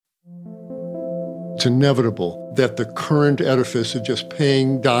It's inevitable that the current edifice of just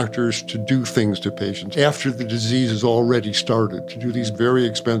paying doctors to do things to patients after the disease has already started, to do these very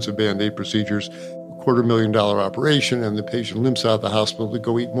expensive Band-Aid procedures, $250,000 operation, and the patient limps out of the hospital to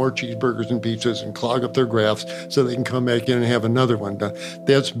go eat more cheeseburgers and pizzas and clog up their grafts so they can come back in and have another one done.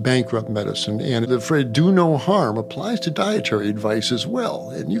 That's bankrupt medicine. And the phrase do no harm applies to dietary advice as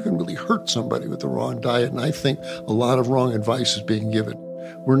well. And you can really hurt somebody with the wrong diet. And I think a lot of wrong advice is being given.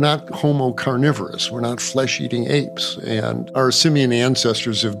 We're not homo carnivorous. We're not flesh-eating apes. And our simian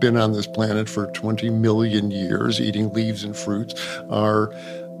ancestors have been on this planet for 20 million years, eating leaves and fruits. Our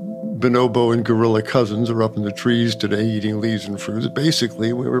bonobo and gorilla cousins are up in the trees today eating leaves and fruits.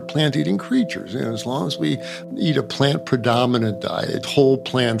 Basically, we were plant-eating creatures. And as long as we eat a plant-predominant diet, whole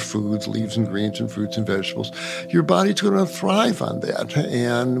plant foods, leaves and greens and fruits and vegetables, your body's going to thrive on that.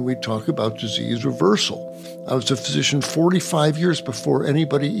 And we talk about disease reversal. I was a physician 45 years before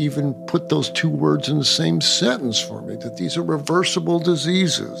anybody even put those two words in the same sentence for me, that these are reversible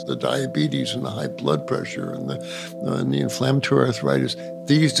diseases, the diabetes and the high blood pressure and the inflammatory arthritis.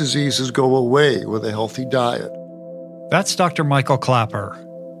 These diseases go away with a healthy diet. That's Dr. Michael Klaper,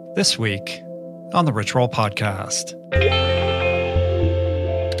 this week on the Rich Roll Podcast.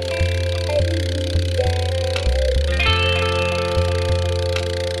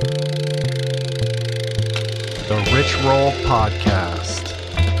 The Rich Roll Podcast.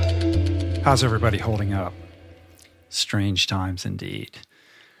 How's everybody holding up? Strange times indeed.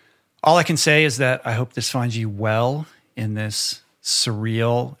 All I can say is that I hope this finds you well in this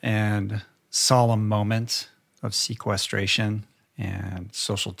surreal and solemn moment of sequestration and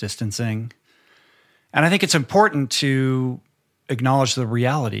social distancing. And I think it's important to acknowledge the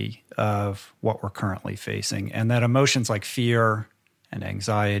reality of what we're currently facing, and that emotions like fear and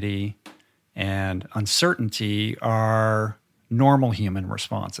anxiety and uncertainty are normal human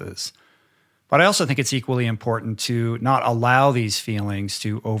responses. But I also think it's equally important to not allow these feelings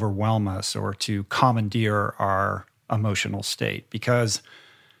to overwhelm us or to commandeer our emotional state, because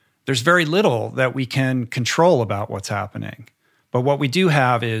there's very little that we can control about what's happening. But what we do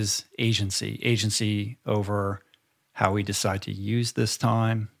have is agency over how we decide to use this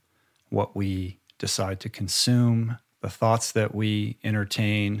time, what we decide to consume, the thoughts that we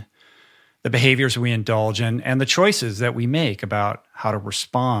entertain, the behaviors we indulge in, and the choices that we make about how to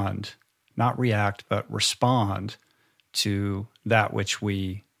respond, not react, but respond to that which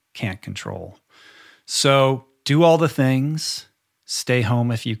we can't control. So do all the things. Stay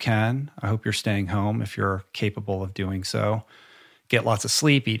home if you can. I hope you're staying home if you're capable of doing so. Get lots of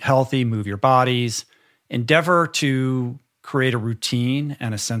sleep, eat healthy, move your bodies. Endeavor to create a routine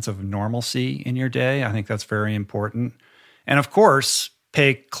and a sense of normalcy in your day. I think that's very important. And of course,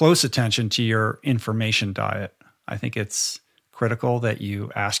 pay close attention to your information diet. I think it's critical that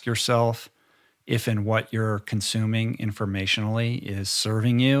you ask yourself if and what you're consuming informationally is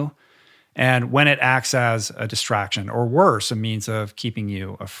serving you, and when it acts as a distraction, or worse, a means of keeping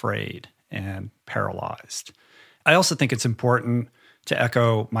you afraid and paralyzed. I also think it's important to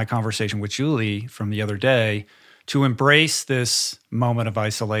echo my conversation with Julie from the other day to embrace this moment of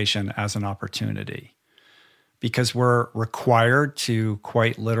isolation as an opportunity, because we're required to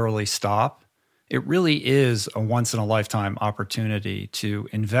quite literally stop. It really is a once-in-a-lifetime opportunity to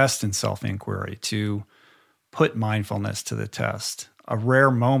invest in self-inquiry, to put mindfulness to the test, a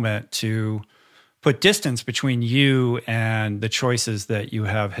rare moment to put distance between you and the choices that you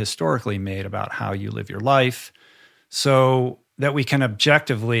have historically made about how you live your life, so that we can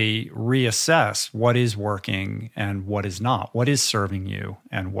objectively reassess what is working and what is not, what is serving you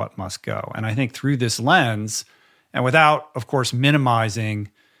and what must go. And I think through this lens, and without, of course, minimizing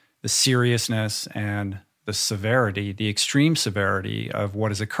the seriousness and the severity, the extreme severity of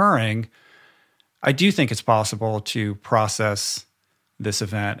what is occurring, I do think it's possible to process this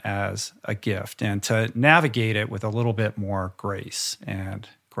event as a gift and to navigate it with a little bit more grace and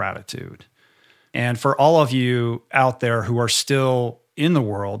gratitude. And for all of you out there who are still in the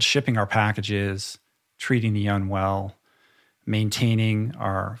world, shipping our packages, treating the unwell, maintaining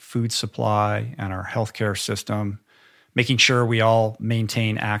our food supply and our healthcare system, making sure we all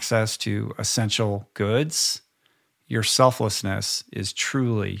maintain access to essential goods, your selflessness is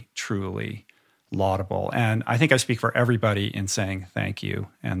truly, truly laudable. And I think I speak for everybody in saying thank you,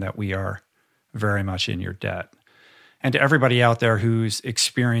 and that we are very much in your debt. And to everybody out there who's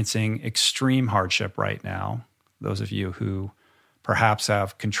experiencing extreme hardship right now, those of you who perhaps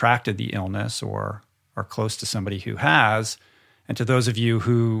have contracted the illness or are close to somebody who has, and to those of you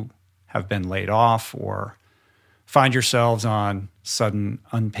who have been laid off or find yourselves on sudden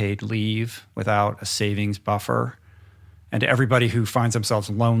unpaid leave without a savings buffer, and to everybody who finds themselves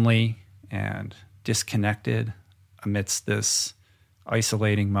lonely and disconnected amidst this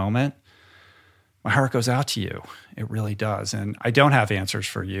isolating moment, my heart goes out to you. It really does. And I don't have answers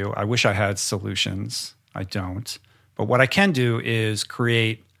for you. I wish I had solutions. I don't. But what I can do is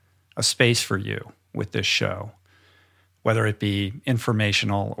create a space for you with this show, whether it be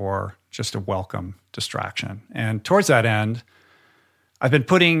informational or just a welcome distraction. And towards that end, I've been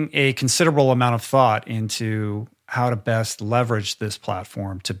putting a considerable amount of thought into how to best leverage this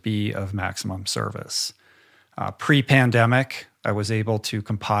platform to be of maximum service. Pre-pandemic, I was able to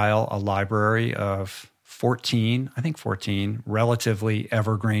compile a library of 14 relatively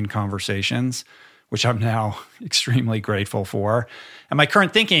evergreen conversations, which I'm now extremely grateful for. And my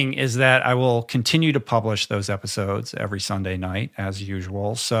current thinking is that I will continue to publish those episodes every Sunday night as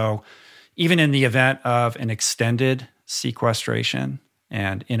usual. So even in the event of an extended sequestration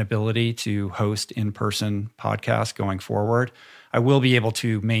and inability to host in-person podcasts going forward, I will be able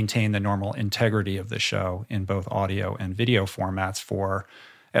to maintain the normal integrity of the show in both audio and video formats for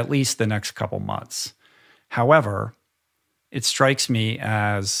at least the next couple months. However, it strikes me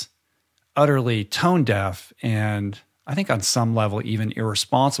as utterly tone deaf and I think on some level even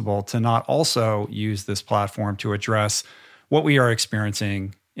irresponsible to not also use this platform to address what we are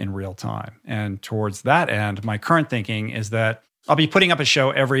experiencing in real time. And towards that end, my current thinking is that I'll be putting up a show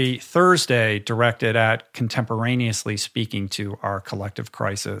every Thursday directed at contemporaneously speaking to our collective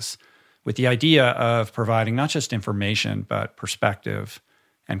crisis with the idea of providing not just information, but perspective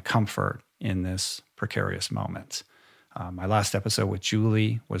and comfort in this precarious moment. My last episode with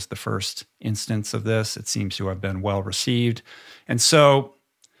Julie was the first instance of this. It seems to have been well received. And so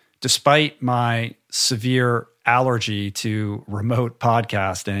despite my severe allergy to remote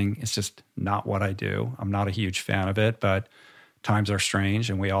podcasting, it's just not what I do. I'm not a huge fan of it, but times are strange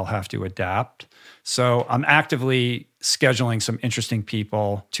and we all have to adapt. So I'm actively scheduling some interesting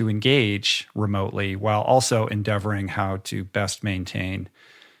people to engage remotely while also endeavoring how to best maintain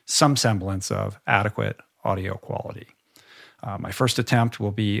some semblance of adequate audio quality. My first attempt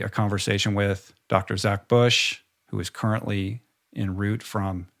will be a conversation with Dr. Zach Bush, who is currently en route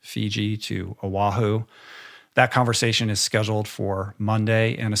from Fiji to Oahu. That conversation is scheduled for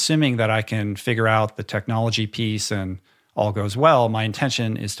Monday, and assuming that I can figure out the technology piece and all goes well, my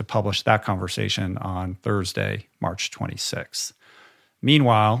intention is to publish that conversation on Thursday, March 26th.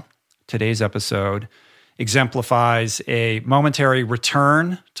 Meanwhile, today's episode exemplifies a momentary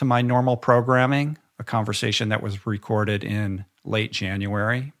return to my normal programming, a conversation that was recorded in late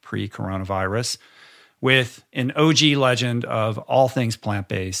January, pre-coronavirus, with an OG legend of all things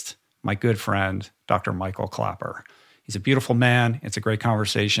plant-based, my good friend, Dr. Michael Klaper. He's a beautiful man. It's a great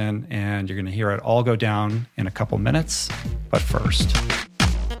conversation, and you're going to hear it all go down in a couple minutes. But first,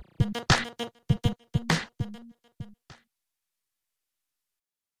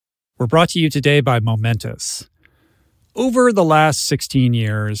 we're brought to you today by Momentous. Over the last 16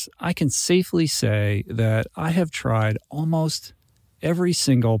 years, I can safely say that I have tried almost every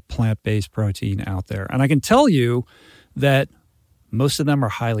single plant-based protein out there. And I can tell you that most of them are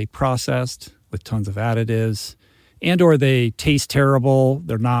highly processed with tons of additives, and or they taste terrible,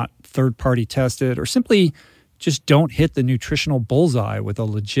 they're not third-party tested, or simply just don't hit the nutritional bullseye with a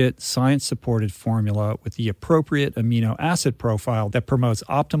legit science-supported formula with the appropriate amino acid profile that promotes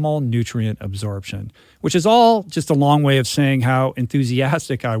optimal nutrient absorption, which is all just a long way of saying how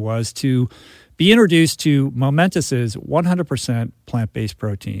enthusiastic I was to be introduced to Momentous's 100% plant-based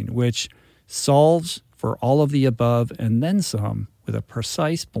protein, which solves for all of the above and then some with a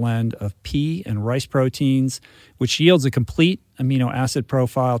precise blend of pea and rice proteins, which yields a complete amino acid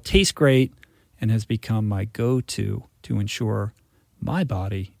profile, tastes great, and has become my go-to to ensure my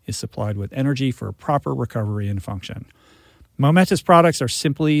body is supplied with energy for proper recovery and function. Momentous products are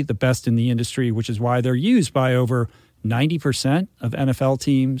simply the best in the industry, which is why they're used by over 90% of NFL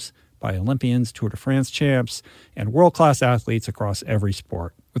teams, by Olympians, Tour de France champs, and world-class athletes across every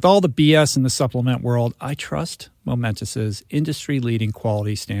sport. With all the BS in the supplement world, I trust Momentous's industry-leading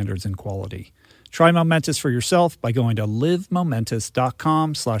quality standards and quality. Try Momentous for yourself by going to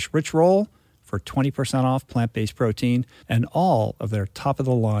livemomentous.com/richroll for 20% off plant-based protein and all of their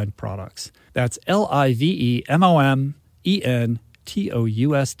top-of-the-line products. That's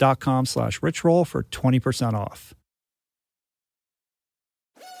livemomentos.com/richroll for 20% off.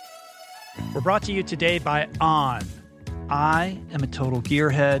 We're brought to you today by On. I am a total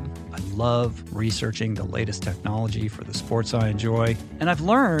gearhead. I love researching the latest technology for the sports I enjoy. And I've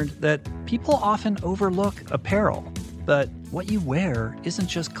learned that people often overlook apparel. But what you wear isn't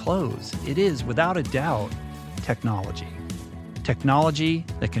just clothes. It is, without a doubt, technology. Technology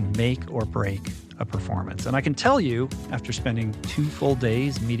that can make or break a performance. And I can tell you, after spending 2 full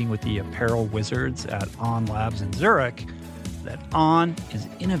days meeting with the apparel wizards at On Labs in Zurich, that On is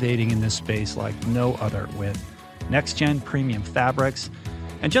innovating in this space like no other, with next-gen premium fabrics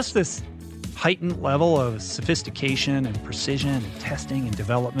and just this heightened level of sophistication and precision and testing and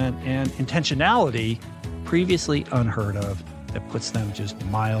development and intentionality previously unheard of that puts them just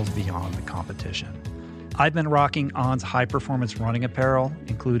miles beyond the competition. I've been rocking On's high-performance running apparel,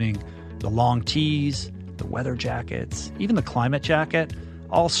 including the long tees, the weather jackets, even the climate jacket,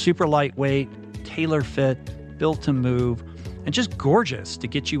 all super lightweight, tailor-fit, built to move, and just gorgeous to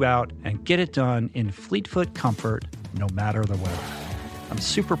get you out and get it done in fleet-foot comfort, no matter the weather. I'm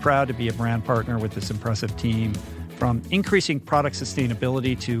super proud to be a brand partner with this impressive team, from increasing product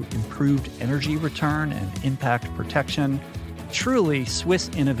sustainability to improved energy return and impact protection. Truly Swiss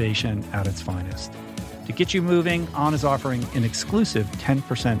innovation at its finest. To get you moving, On is offering an exclusive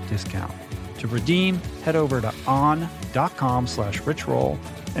 10% discount. To redeem, head over to on.com/richroll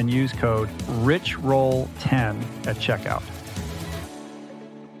and use code RICHROLL10 at checkout.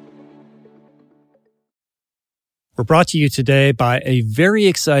 We're brought to you today by a very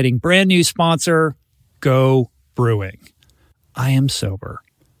exciting brand new sponsor, Go Brewing. I am sober.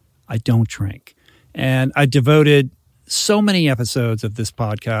 I don't drink. And I devoted so many episodes of this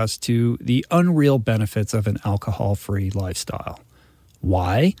podcast to the unreal benefits of an alcohol-free lifestyle.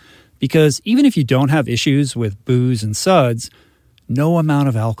 Why? Because even if you don't have issues with booze and suds, no amount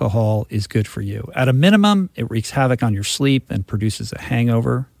of alcohol is good for you. At a minimum, it wreaks havoc on your sleep and produces a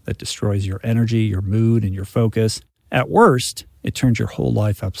hangover that destroys your energy, your mood, and your focus. At worst, it turns your whole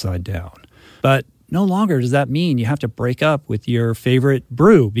life upside down. But no longer does that mean you have to break up with your favorite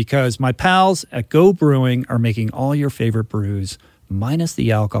brew, because my pals at Go Brewing are making all your favorite brews, minus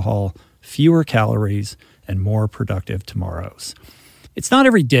the alcohol, fewer calories, and more productive tomorrows. It's not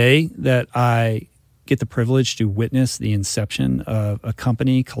every day that I get the privilege to witness the inception of a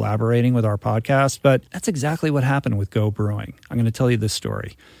company collaborating with our podcast, but that's exactly what happened with Go Brewing. I'm going to tell you this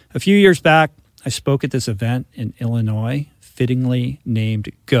story. A few years back, I spoke at this event in Illinois, fittingly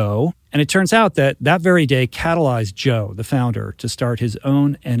named Go. And it turns out that very day catalyzed Joe, the founder, to start his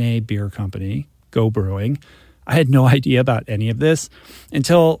own NA beer company, Go Brewing. I had no idea about any of this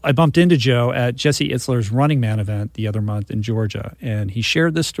until I bumped into Joe at Jesse Itzler's Running Man event the other month in Georgia. And he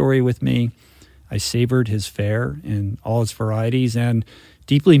shared this story with me. I savored his fare in all its varieties and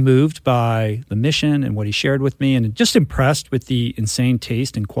deeply moved by the mission and what he shared with me, and just impressed with the insane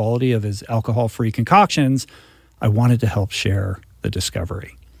taste and quality of his alcohol-free concoctions. I wanted to help share the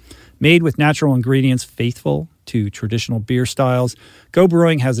discovery. Made with natural ingredients faithful to traditional beer styles, Go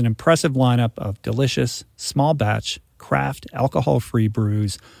Brewing has an impressive lineup of delicious, small batch, craft, alcohol-free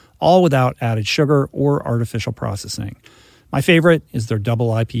brews, all without added sugar or artificial processing. My favorite is their double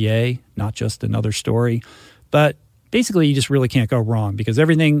IPA, Not Just Another Story. But basically, you just really can't go wrong, because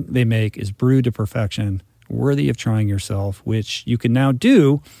everything they make is brewed to perfection, worthy of trying yourself, which you can now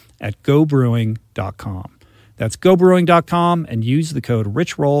do at gobrewing.com. That's gobrewing.com, and use the code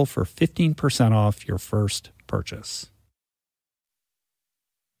RICHROLL for 15% off your first purchase.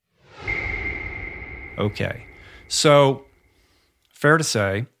 Okay, so fair to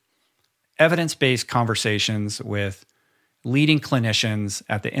say, evidence-based conversations with leading clinicians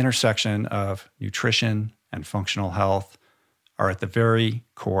at the intersection of nutrition and functional health are at the very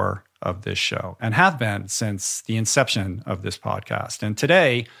core of this show, and have been since the inception of this podcast. And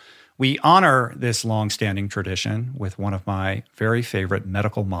today, we honor this long-standing tradition with one of my very favorite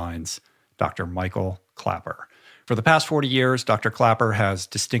medical minds, Dr. Michael Klaper. For the past 40 years, Dr. Klaper has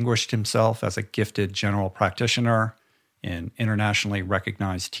distinguished himself as a gifted general practitioner, an internationally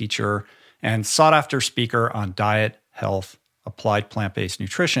recognized teacher, and sought-after speaker on diet, health, applied plant-based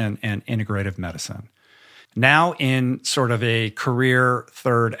nutrition, and integrative medicine. Now, in sort of a career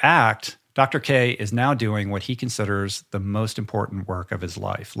third act, Dr. K is now doing what he considers the most important work of his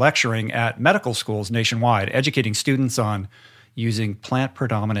life, lecturing at medical schools nationwide, educating students on using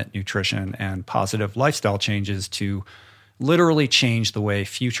plant-predominant nutrition and positive lifestyle changes to literally change the way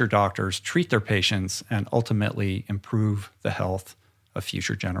future doctors treat their patients and ultimately improve the health of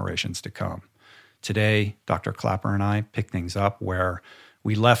future generations to come. Today, Dr. Klaper and I pick things up where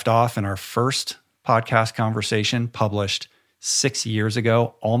we left off in our first podcast conversation, published 6 years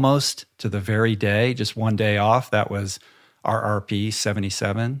ago, almost to the very day, just one day off. That was RRP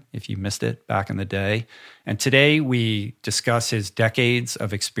 77, if you missed it back in the day. And today we discuss his decades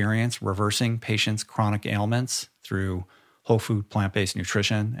of experience reversing patients' chronic ailments through whole food plant-based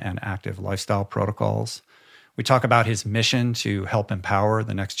nutrition and active lifestyle protocols. We talk about his mission to help empower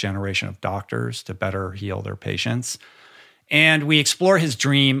the next generation of doctors to better heal their patients. And we explore his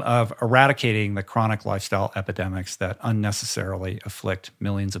dream of eradicating the chronic lifestyle epidemics that unnecessarily afflict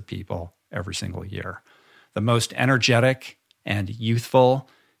millions of people every single year. The most energetic and youthful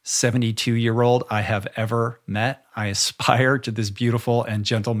 72-year-old I have ever met. I aspire to this beautiful and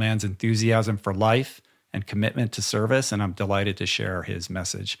gentle man's enthusiasm for life and commitment to service, and I'm delighted to share his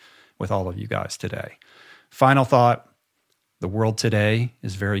message with all of you guys today. Final thought, the world today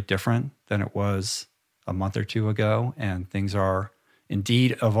is very different than it was a month or two ago, and things are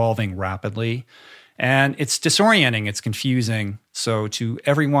indeed evolving rapidly. And it's disorienting, it's confusing. So to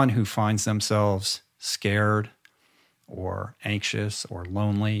everyone who finds themselves scared or anxious or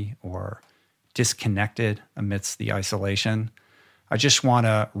lonely or disconnected amidst the isolation, I just want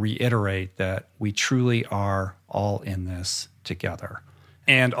to reiterate that we truly are all in this together.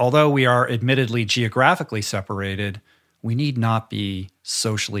 And although we are admittedly geographically separated, we need not be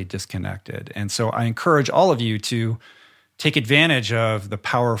socially disconnected. And so I encourage all of you to take advantage of the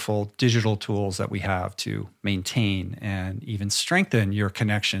powerful digital tools that we have to maintain and even strengthen your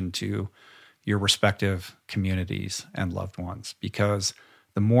connection to your respective communities and loved ones. Because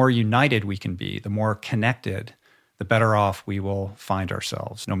the more united we can be, the more connected, the better off we will find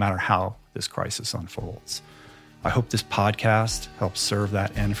ourselves, no matter how this crisis unfolds. I hope this podcast helps serve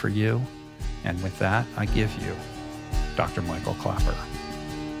that end for you. And with that, I give you Dr. Michael Klaper.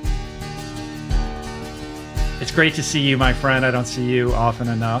 It's great to see you, my friend. I don't see you often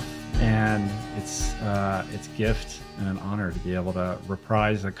enough, and it's a gift and an honor to be able to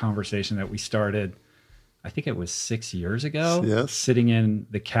reprise a conversation that we started, I think it was 6 years ago, yes, sitting in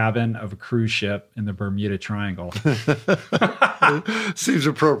the cabin of a cruise ship in the Bermuda Triangle. Seems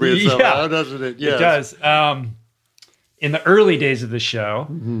appropriate somehow, doesn't it? Yes. It does. In the early days of the show,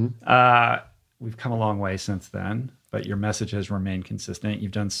 we've come a long way since then, but your message has remained consistent.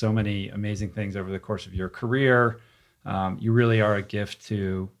 You've done so many amazing things over the course of your career. You really are a gift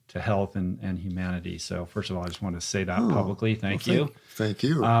to health and humanity. So first of all, I just want to say that publicly. Thank you. Thank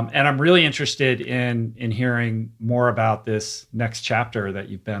you. And I'm really interested in hearing more about this next chapter that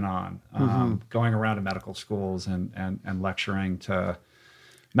you've been on, going around to medical schools and lecturing to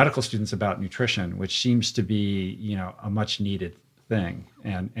medical students about nutrition, which seems to be, a much needed thing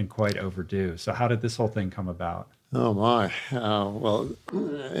and quite overdue. So how did this whole thing come about? Oh, my. Well,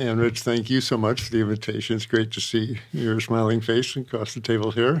 and Rich, thank you so much for the invitation. It's great to see your smiling face across the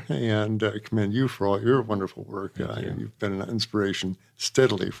table here, and commend you for all your wonderful work. You've been an inspiration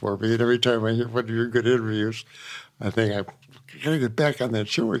steadily for me, and every time I hear one of your good interviews, I think I got to get back on that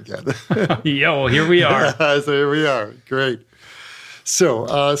show again. Yeah, well, here we are. So here we are. Great.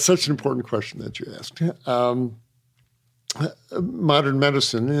 So, such an important question that you asked. Modern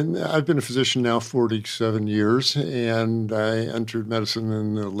medicine, and I've been a physician now 47 years, and I entered medicine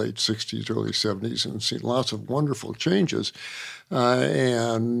in the late 60s, early 70s, and seen lots of wonderful changes.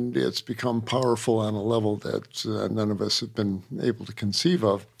 And it's become powerful on a level that none of us have been able to conceive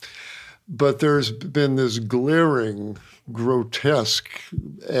of. But there's been this glaring, grotesque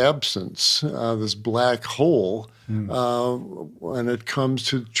absence, this black hole, when it comes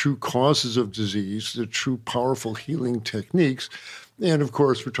to true causes of disease, the true powerful healing techniques. And of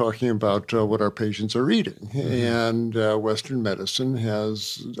course, we're talking about what our patients are eating. And Western medicine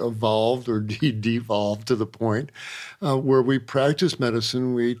has evolved or devolved to the point where we practice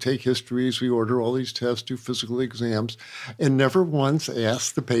medicine, we take histories, we order all these tests, do physical exams, and never once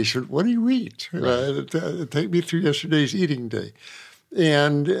ask the patient, what do you eat? Take me through yesterday's eating day.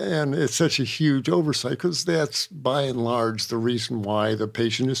 And it's such a huge oversight because that's by and large the reason why the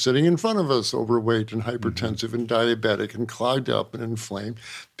patient is sitting in front of us overweight and hypertensive and diabetic and clogged up and inflamed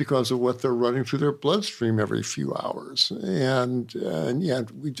because of what they're running through their bloodstream every few hours. And yet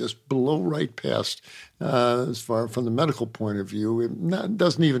we just blow right past, as far from the medical point of view, it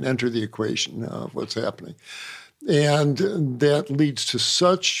doesn't even enter the equation of what's happening. And that leads to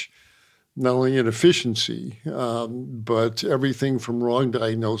such not only inefficiency, but everything from wrong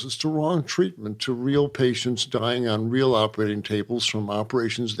diagnosis to wrong treatment to real patients dying on real operating tables from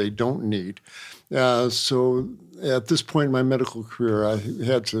operations they don't need. So at this point in my medical career, I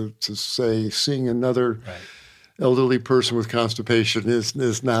had to say seeing another elderly person with constipation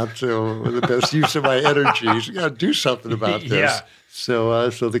is not the best use of my energies. You got to do something about this. Yeah. So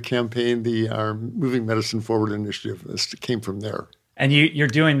the campaign, our Moving Medicine Forward initiative, this came from there. And you're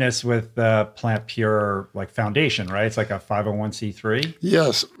doing this with the Plant Pure Foundation, right? It's like a 501c3?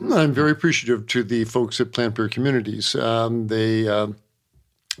 Yes. I'm very appreciative to the folks at Plant Pure Communities. They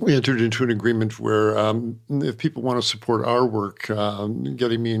we entered into an agreement where if people want to support our work,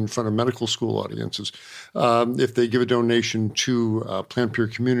 getting me in front of medical school audiences, if they give a donation to Planned Peer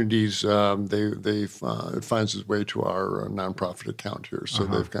Communities, it finds its way to our nonprofit account here. So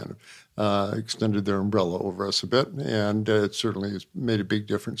they've kind of extended their umbrella over us a bit, and it certainly has made a big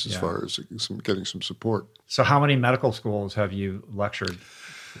difference as far as getting some support. So how many medical schools have you lectured?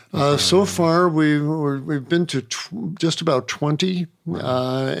 So far, we've been to just about 20,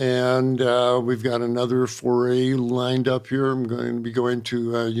 and we've got another foray lined up here. I'm going to be going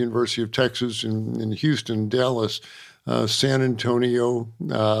to University of Texas in Houston, Dallas, San Antonio,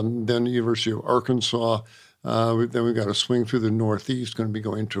 then the University of Arkansas. Then we've got to swing through the Northeast, going to be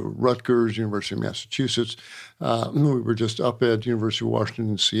going to Rutgers, University of Massachusetts. We were just up at University of Washington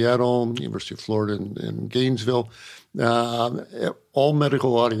in Seattle, University of Florida in Gainesville. All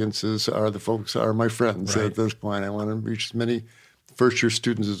medical audiences are my friends at this point. I want to reach as many first-year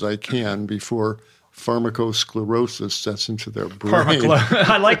students as I can before pharmacosclerosis sets into their brain.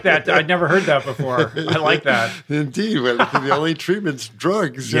 I like that. I'd never heard that before. I like that. Indeed. The only treatment's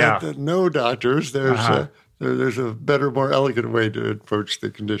drugs. No, doctors. There's a better, more elegant way to approach the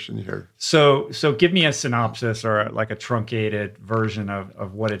condition here. So give me a synopsis or like a truncated version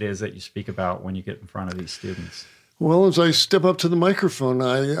of what it is that you speak about when you get in front of these students. Well, as I step up to the microphone,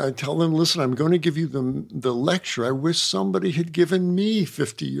 I tell them, listen, I'm going to give you the lecture I wish somebody had given me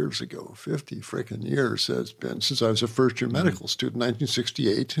 50 years ago. 50 freaking years it's been since I was a first-year medical student,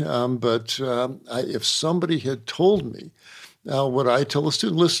 1968. If somebody had told me what I tell a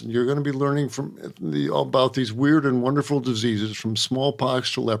student, listen, you're going to be learning about these weird and wonderful diseases from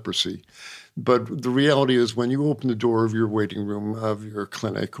smallpox to leprosy. But the reality is when you open the door of your waiting room of your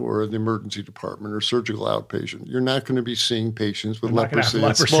clinic or the emergency department or surgical outpatient, you're not going to be seeing patients with leprosy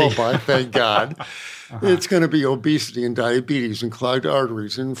and smallpox, thank God. It's going to be obesity and diabetes and clogged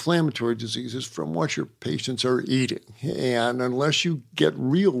arteries and inflammatory diseases from what your patients are eating. And unless you get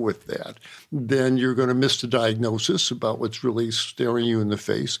real with that, then you're going to miss the diagnosis about what's really staring you in the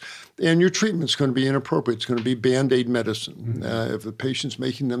face. And your treatment's going to be inappropriate. It's going to be Band-Aid medicine. If the patient's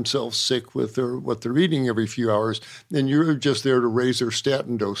making themselves sick with what they're eating every few hours, then you're just there to raise their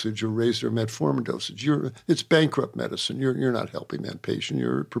statin dosage or raise their metformin dosage. It's bankrupt medicine. You're not helping that patient.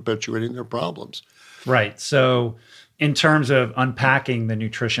 You're perpetuating their problems. Right. So in terms of unpacking the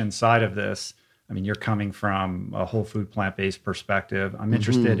nutrition side of this, I mean, you're coming from a whole food plant-based perspective. I'm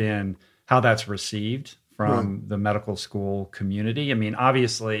interested in how that's received from the medical school community. I mean,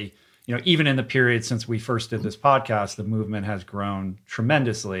 obviously, even in the period since we first did this podcast, the movement has grown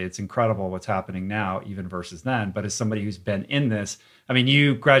tremendously. It's incredible what's happening now, even versus then. But as somebody who's been in this, I mean,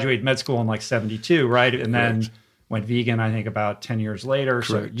 you graduated med school in like 72, right? And then went vegan, I think, about 10 years later. Correct.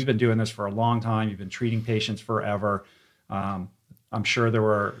 So you've been doing this for a long time. You've been treating patients forever. I'm sure there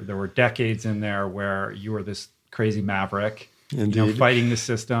were decades in there where you were this crazy maverick, fighting the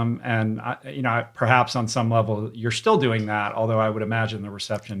system. And, perhaps on some level, you're still doing that, although I would imagine the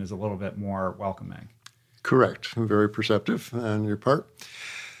reception is a little bit more welcoming. Correct. Very perceptive on your part.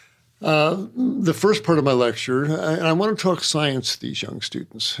 The first part of my lecture, and I want to talk science to these young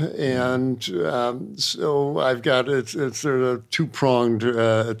students. And so I've got it's sort of a two-pronged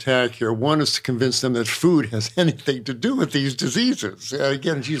attack here. One is to convince them that food has anything to do with these diseases.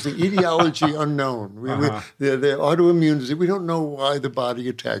 Again, it's usually etiology unknown. The autoimmune disease, we don't know why the body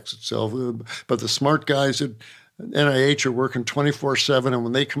attacks itself. But the smart guys at NIH are working 24/7, and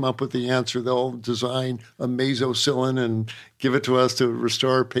when they come up with the answer, they'll design a mesocyllin and give it to us to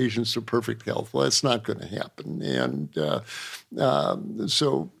restore patients to perfect health. Well, that's not going to happen. And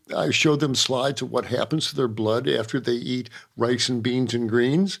so I showed them slides of what happens to their blood after they eat rice and beans and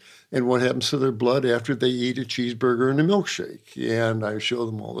greens, and what happens to their blood after they eat a cheeseburger and a milkshake. And I show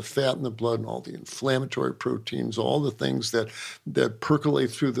them all the fat in the blood and all the inflammatory proteins, all the things that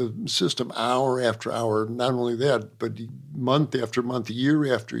percolate through the system hour after hour. Not only that, but month after month,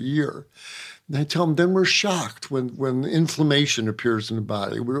 year after year. And I tell them, then we're shocked when inflammation appears in the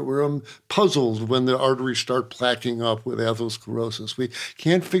body. We're puzzled when the arteries start plaquing up with atherosclerosis. We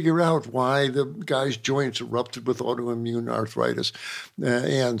can't figure out why the guy's joints erupted with autoimmune arthritis.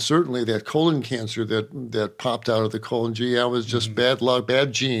 And certainly that colon cancer that popped out of the colon, that was just bad luck,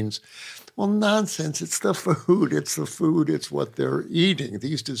 bad genes. Well, nonsense. It's the food. It's the food. It's what they're eating.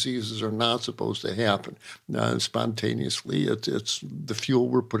 These diseases are not supposed to happen spontaneously. It's the fuel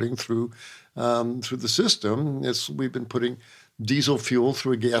we're putting through the system. We've been putting diesel fuel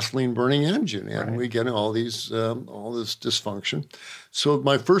through a gasoline-burning engine, and we get all this dysfunction. So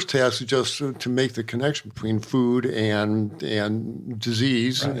my first task is just to make the connection between food and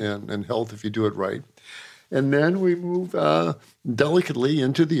disease and health if you do it right. And then we move delicately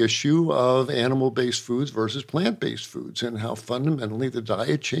into the issue of animal-based foods versus plant-based foods and how fundamentally the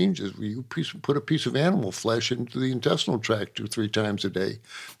diet changes. You put a piece of animal flesh into the intestinal tract 2 or 3 times a day.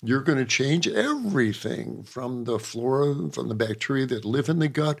 You're going to change everything from the flora, from the bacteria that live in the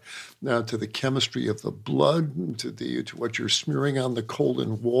gut, to the chemistry of the blood, to what you're smearing on the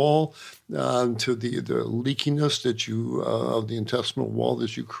colon wall, to the leakiness that you of the intestinal wall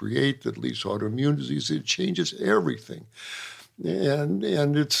that you create that leads to autoimmune disease. It changes everything. And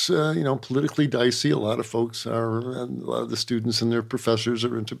it's politically dicey. A lot of folks a lot of the students and their professors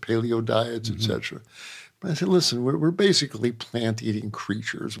are into paleo diets, et cetera. But I said, listen, we're basically plant-eating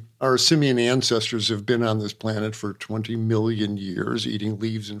creatures. Our simian ancestors have been on this planet for 20 million years, eating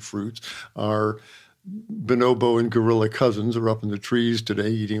leaves and fruits. Our bonobo and gorilla cousins are up in the trees today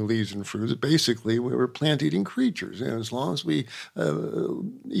eating leaves and fruits. Basically, we're plant-eating creatures. And as long as we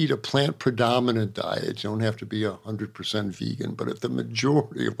eat a plant-predominant diet, you don't have to be 100% vegan, but if the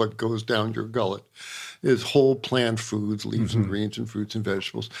majority of what goes down your gullet is whole plant foods, leaves and greens and fruits and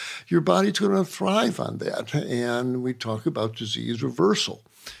vegetables, your body's going to thrive on that. And we talk about disease reversal.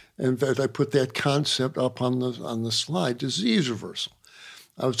 In fact, I put that concept up on the slide, disease reversal.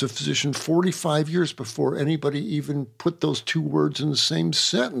 I was a physician 45 years before anybody even put those 2 words in the same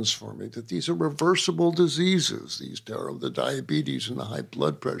sentence for me, that these are reversible diseases. These are the diabetes and the high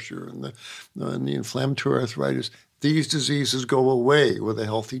blood pressure and the inflammatory arthritis. These diseases go away with a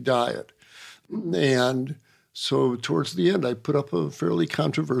healthy diet. And so towards the end, I put up a fairly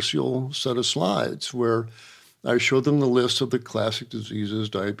controversial set of slides where I showed them the list of the classic diseases,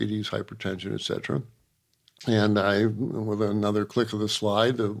 diabetes, hypertension, et cetera. And I, with another click of the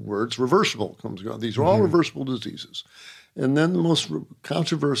slide, the words reversible comes on. These are all reversible diseases. And then the most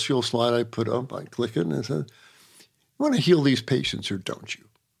controversial slide I put up, I click it and I said, you want to heal these patients or don't you?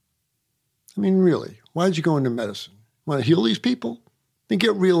 I mean, really, why did you go into medicine? Want to heal these people? Then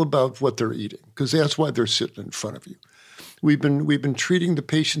get real about what they're eating, because that's why they're sitting in front of you. We've been treating the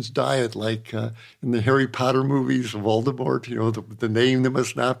patient's diet like in the Harry Potter movies, Voldemort, the name that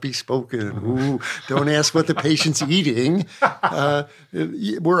must not be spoken. Ooh, don't ask what the patient's eating.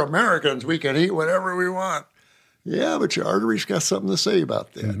 We're Americans. We can eat whatever we want. Yeah, but your arteries got something to say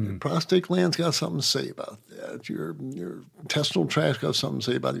about that. Your prostate gland's got something to say about that. Your intestinal tract's got something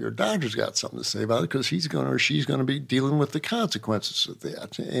to say about it. Your doctor's got something to say about it because he's going or she's going to be dealing with the consequences of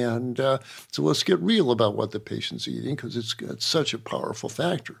that. And so let's get real about what the patient's eating because it's such a powerful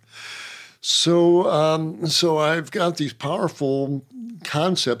factor. So I've got these powerful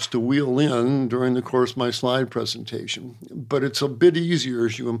concepts to wheel in during the course of my slide presentation, but it's a bit easier,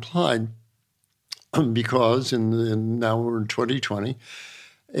 as you implied, because now we're in 2020,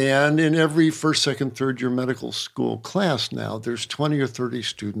 and in every first, second, third year medical school class now, there's 20 or 30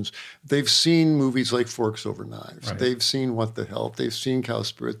 students. They've seen movies like Forks Over Knives. Right. They've seen What the Health. They've seen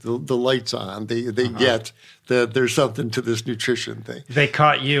Cowspiracy. The light's on. They get that there's something to this nutrition thing. They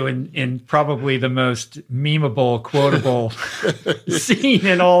caught you in probably the most memeable, quotable scene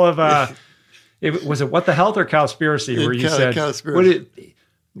in all of was it What the Health or Cowspiracy where you said Cowspiracy.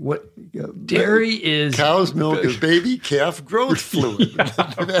 What dairy is? Cow's milk is baby calf growth fluid.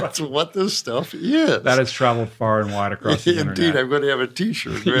 That's what this stuff is. That has traveled far and wide across the internet. Indeed, I'm going to have a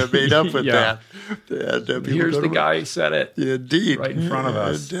T-shirt made up with that. And here's the guy who said it. Indeed, right in front of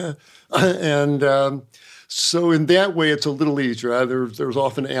us. So in that way, it's a little easier. There's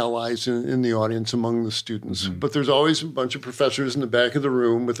often allies in the audience among the students, but there's always a bunch of professors in the back of the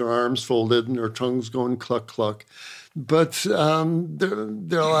room with their arms folded and their tongues going cluck cluck. But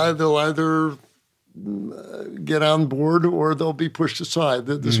they'll either get on board or they'll be pushed aside.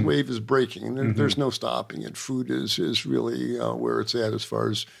 This wave is breaking. There's no stopping it. Food is really where it's at as far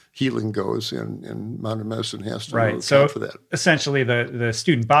as healing goes, and modern medicine has to account for that. Essentially, the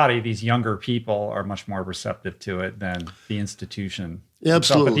student body, these younger people, are much more receptive to it than the institution.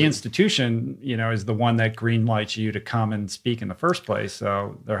 Absolutely. But the institution, is the one that green lights you to come and speak in the first place.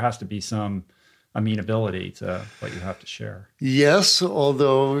 So there has to be some amenability to what you have to share. Yes,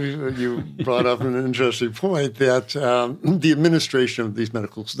 although you brought up an interesting point that the administration of these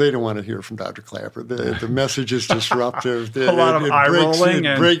medical schools, they don't want to hear from Dr. Klaper. The message is disruptive. A lot of eye rolling.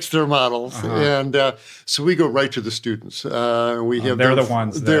 It breaks their models. And so we go right to the students. They're the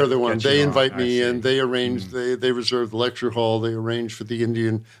ones. They're the ones. They invite me in. They arrange, they reserve the lecture hall. They arrange for the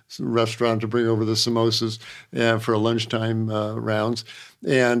Indian restaurant to bring over the samosas for a lunchtime rounds.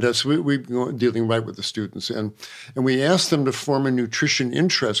 And so we've been dealing getting right with the students. And we asked them to form a nutrition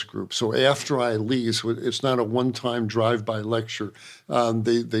interest group. So after I leave, so it's not a one-time drive-by lecture.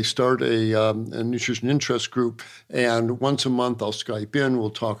 They start a nutrition interest group, and once a month I'll Skype in. We'll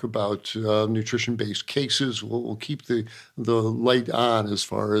talk about nutrition-based cases. We'll keep the light on as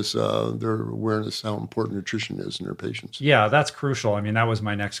far as their awareness how important nutrition is in their patients. Yeah, that's crucial. I mean, that was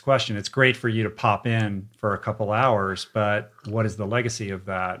my next question. It's great for you to pop in for a couple hours, but what is the legacy of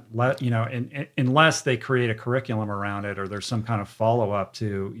that? Unless they create a curriculum around it, or there's some kind of follow-up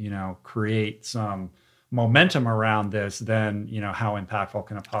to, create some momentum around this, then, how impactful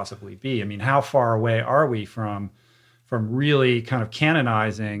can it possibly be? I mean, how far away are we from really kind of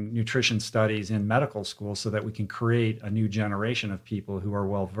canonizing nutrition studies in medical school so that we can create a new generation of people who are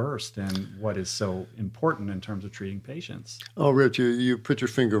well-versed in what is so important in terms of treating patients? Oh, Rich, you put your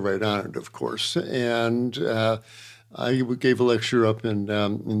finger right on it, of course. And I gave a lecture up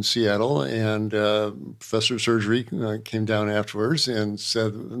in Seattle, and Professor of Surgery came down afterwards and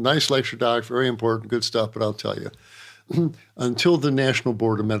said, "Nice lecture, Doc, very important, good stuff, but I'll tell you, until the National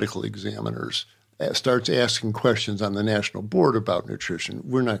Board of Medical Examiners starts asking questions on the National Board about nutrition,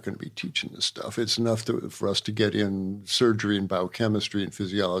 we're not going to be teaching this stuff. It's enough for us to get in surgery and biochemistry and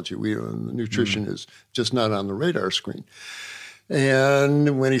physiology. Nutrition is just not on the radar screen."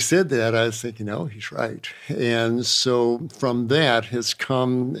 And when he said that, I was thinking, he's right. And so from that has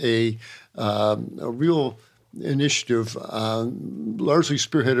come a real initiative, largely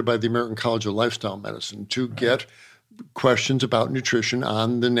spearheaded by the American College of Lifestyle Medicine, to get questions about nutrition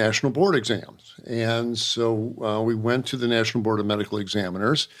on the national board exams. And so we went to the National Board of Medical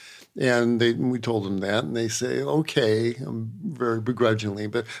Examiners, and we told them that, and they say, "Okay," very begrudgingly,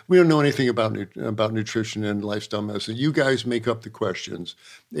 "but we don't know anything about nutrition and lifestyle medicine. You guys make up the questions,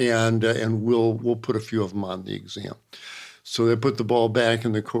 and we'll put a few of them on the exam." So they put the ball back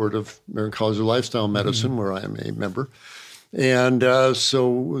in the court of American College of Lifestyle Medicine, where I am a member. And so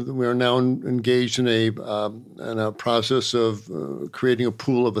we are now engaged in a process of creating a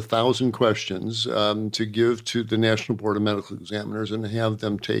pool of 1,000 questions to give to the National Board of Medical Examiners and have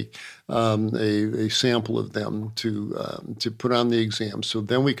them take a sample of them to put on the exam. So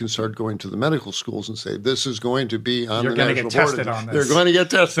then we can start going to the medical schools and say, this is going to be on the National Board. You're going to get tested on this. They're going to get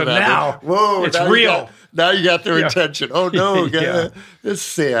tested on now, whoa, it's real. Now you got their attention. Oh no, it's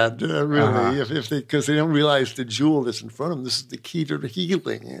sad, really, because they don't realize the jewel that's in front of them. This is the key to the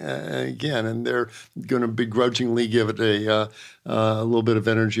healing again, and they're going to begrudgingly give it a little bit of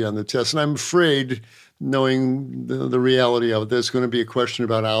energy on the test. And I'm afraid, knowing the reality of it, there's going to be a question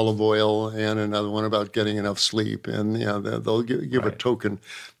about olive oil and another one about getting enough sleep, and they'll give a token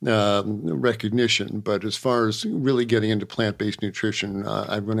recognition. But as far as really getting into plant-based nutrition,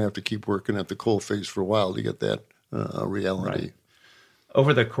 I'm going to have to keep working at the coalface for a while to get that reality. Right.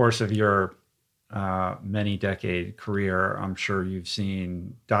 Over the course of your many-decade career, I'm sure you've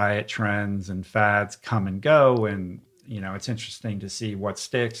seen diet trends and fads come and go, and it's interesting to see what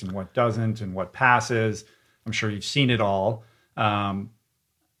sticks and what doesn't and what passes. I'm sure you've seen it all. And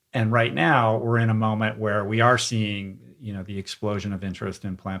right now we're in a moment where we are seeing, the explosion of interest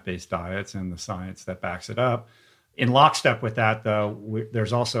in plant-based diets and the science that backs it up. In lockstep with that, though,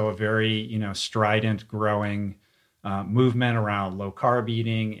 there's also a very, strident growing movement around low-carb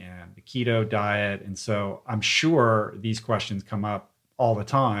eating and the keto diet. And so I'm sure these questions come up all the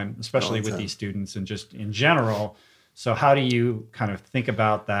time, especially with these students and just in general. So how do you kind of think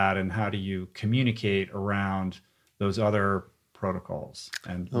about that, and how do you communicate around those other protocols?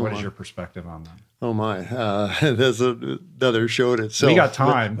 And what is your perspective on them? Oh my, there's another show in itself. We got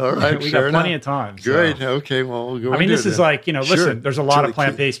time. All right, we got plenty of time. Great. So. Okay, well, we'll go. I mean, this is like, listen, there's a lot of key.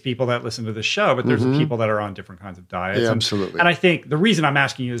 plant-based people that listen to the show, but there's people that are on different kinds of diets. Yeah, absolutely. And I think the reason I'm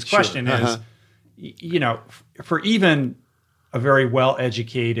asking you this question is, for even a very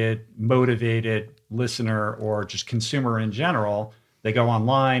well-educated, motivated listener or just consumer in general, they go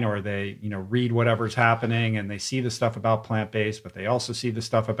online or they, read whatever's happening and they see the stuff about plant-based, but they also see the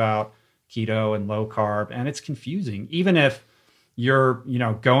stuff about keto and low carb, and it's confusing. Even if you're,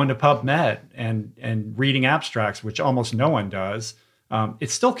 going to PubMed and reading abstracts, which almost no one does,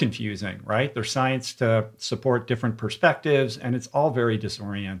 it's still confusing, right? There's science to support different perspectives, and it's all very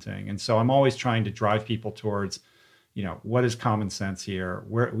disorienting. And so I'm always trying to drive people towards, what is common sense here?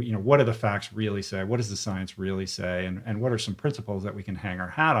 Where, what do the facts really say? What does the science really say? And what are some principles that we can hang our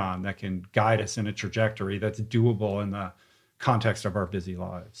hat on that can guide us in a trajectory that's doable in the context of our busy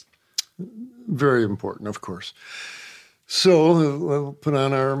lives? Very important, of course. So we'll put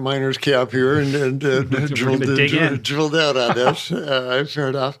on our miner's cap here and drill down on this. Fair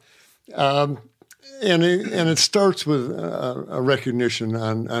enough. And it starts with a recognition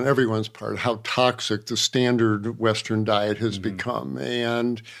on everyone's part how toxic the standard Western diet has become.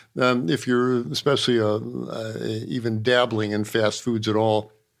 And if you're especially even dabbling in fast foods at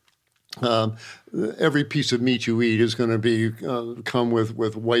all, every piece of meat you eat is going to be come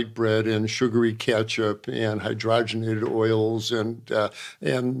with white bread and sugary ketchup and hydrogenated oils and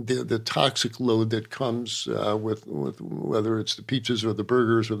the toxic load that comes with whether it's the pizzas or the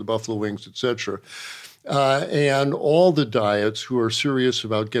burgers or the buffalo wings, etc. And all the diets who are serious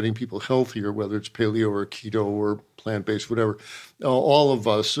about getting people healthier, whether it's paleo or keto or plant-based, whatever, all of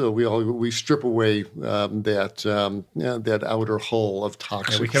us, we strip away that outer hull of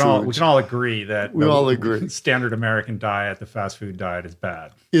toxic we foods. We can all agree that we all agree standard American diet, the fast food diet, is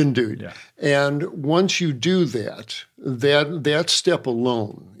bad. Indeed. Yeah. And once you do that step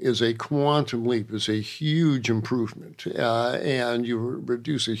alone is a quantum leap, is a huge improvement, and you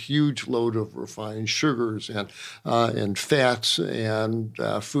reduce a huge load of refined sugars and fats and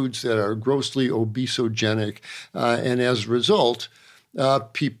foods that are grossly obesogenic, and as a result,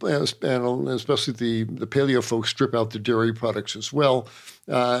 people, and especially the paleo folks, strip out the dairy products as well,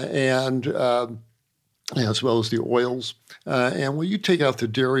 and as well as the oils. And when you take out the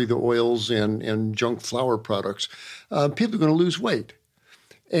dairy, the oils, and junk flour products, people are going to lose weight.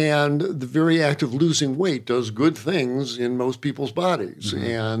 And the very act of losing weight does good things in most people's bodies. Mm-hmm.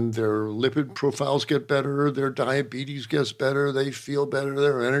 And their lipid profiles get better, their diabetes gets better, they feel better,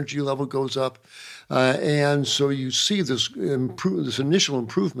 their energy level goes up. And so you see this initial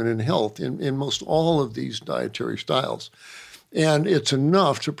improvement in health in most all of these dietary styles. And it's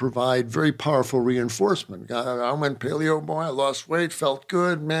enough to provide very powerful reinforcement. I went paleo, boy, I lost weight, felt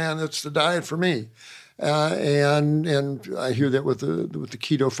good, man, that's the diet for me. And I hear that with the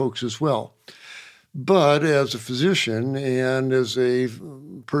keto folks as well. But as a physician and as a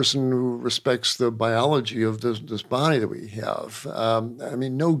person who respects the biology of this body that we have, I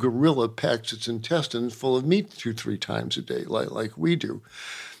mean, no gorilla packs its intestines full of meat 2-3 times a day like we do.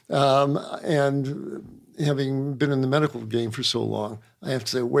 And having been in the medical game for so long, I have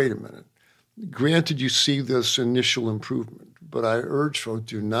to say, wait a minute. Granted, you see this initial improvement, but I urge folks,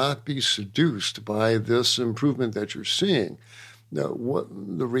 do not be seduced by this improvement that you're seeing. Now, what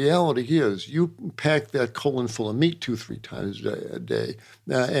the reality is, you pack that colon full of meat 2-3 times a day,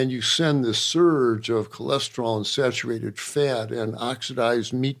 and you send this surge of cholesterol and saturated fat and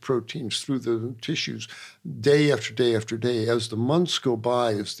oxidized meat proteins through the tissues day after day after day. As the months go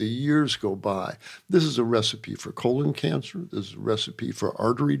by, as the years go by, this is a recipe for colon cancer. This is a recipe for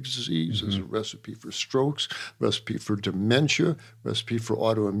artery disease. Mm-hmm. This is a recipe for strokes, recipe for dementia, recipe for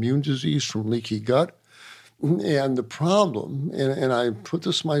autoimmune disease from leaky gut. And the problem, and I put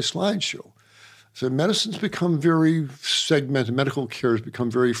this in my slideshow, so medicine's become very segmented. Medical care has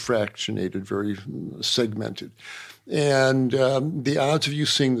become very fractionated, very segmented. And the odds of you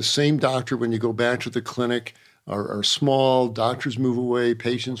seeing the same doctor when you go back to the clinic are small. Doctors move away,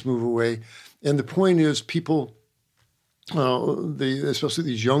 patients move away. And the point is people, especially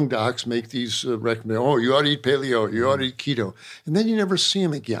these young docs, make these recommendations. You ought to eat paleo, you ought to eat keto. And then you never see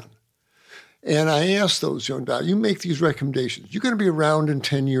them again. And I asked those young doctors, you make these recommendations. You're going to be around in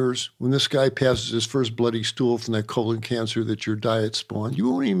 10 years when this guy passes his first bloody stool from that colon cancer that your diet spawned. You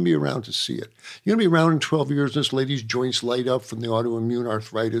won't even be around to see it. You're going to be around in 12 years and this lady's joints light up from the autoimmune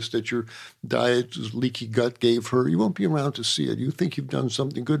arthritis that your diet's leaky gut gave her. You won't be around to see it. You think you've done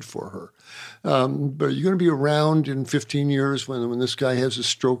something good for her. But you're going to be around in 15 years when this guy has a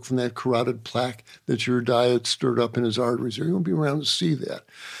stroke from that carotid plaque that your diet stirred up in his arteries. You're going to be around to see that.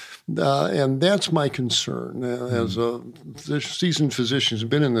 And that's my concern as a seasoned physician who's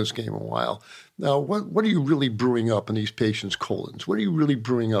been in this game a while. Now, what are you really brewing up in these patients' colons? What are you really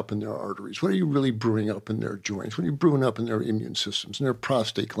brewing up in their arteries? What are you really brewing up in their joints? What are you brewing up in their immune systems, in their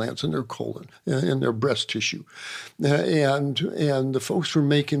prostate glands, in their colon, in their breast tissue? And the folks who are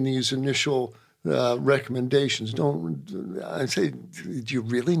making these initial recommendations I say, do you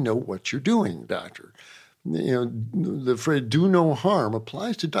really know what you're doing, doctor? The phrase "do no harm"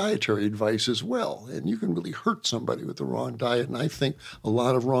 applies to dietary advice as well, and you can really hurt somebody with the wrong diet. And I think a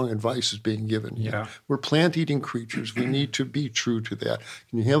lot of wrong advice is being given. Yeah. We're plant-eating creatures. We need to be true to that.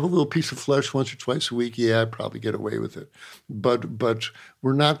 Can you have a little piece of flesh once or twice a week? Yeah, I'd probably get away with it. But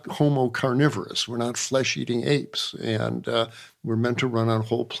we're not homo carnivorous. We're not flesh-eating apes, and we're meant to run on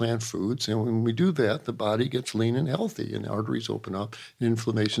whole plant foods. And when we do that, the body gets lean and healthy, and the arteries open up, and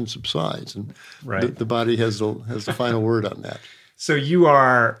inflammation subsides, and right. the body has the final word on that. So you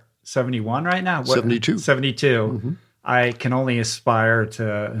are 71 right now? 72. 72. Mm-hmm. I can only aspire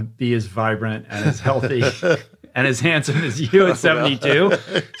to be as vibrant and as healthy and as handsome as you at 72.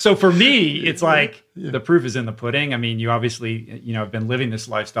 So for me, it's like the proof is in the pudding. I mean, you obviously, have been living this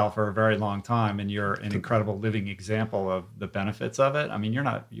lifestyle for a very long time, and you're an incredible living example of the benefits of it. I mean, you're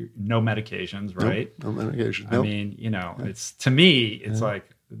no medications, right? Nope, no medications. I mean, it's, to me, it's like,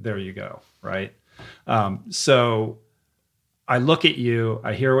 there you go, right? So I look at you,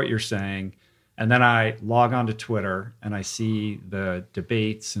 I hear what you're saying, and then I log onto Twitter and I see the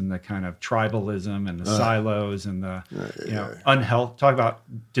debates and the kind of tribalism and the silos and the unhealth. Talk about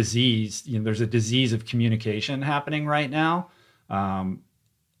disease. There's a disease of communication happening right now, and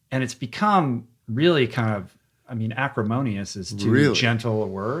it's become really kind of, acrimonious is too gentle a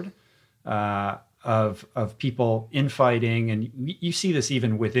word, of people infighting, and you see this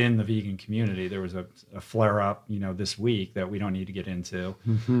even within the vegan community. There was a flare up, this week that we don't need to get into,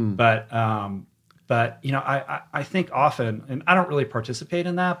 but I think often, and I don't really participate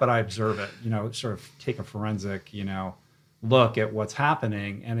in that, but I observe it. Sort of take a forensic, look at what's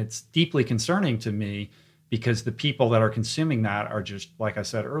happening, and it's deeply concerning to me because the people that are consuming that are just, like I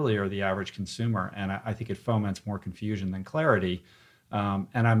said earlier, the average consumer, and I think it foments more confusion than clarity.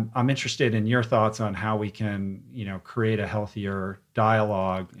 And I'm interested in your thoughts on how we can, create a healthier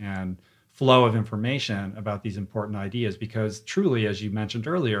dialogue and flow of information about these important ideas, because truly, as you mentioned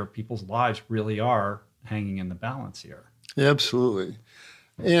earlier, people's lives really are hanging in the balance here. Absolutely.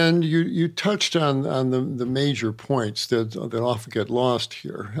 And you touched on the major points that often get lost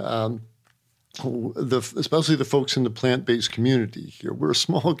here. Especially the folks in the plant-based community here. We're a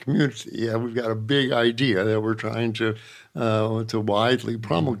small community. Yeah, we've got a big idea that we're trying to widely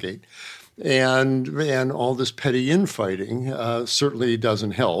promulgate. And all this petty infighting certainly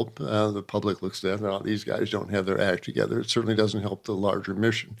doesn't help. The public looks at that, these guys don't have their act together. It certainly doesn't help the larger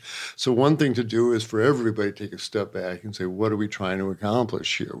mission. So one thing to do is for everybody to take a step back and say, what are we trying to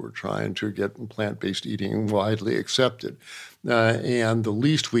accomplish here? We're trying to get plant-based eating widely accepted. And the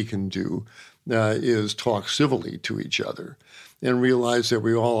least we can do is talk civilly to each other and realize that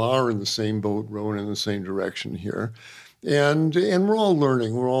we all are in the same boat, rowing in the same direction here. And we're all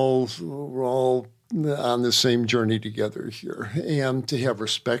learning. We're all on the same journey together here, and to have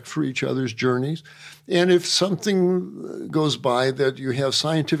respect for each other's journeys. And if something goes by that you have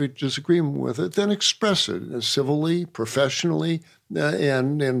scientific disagreement with it, then express it civilly, professionally,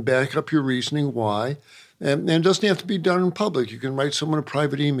 and back up your reasoning why. And it doesn't have to be done in public. You can write someone a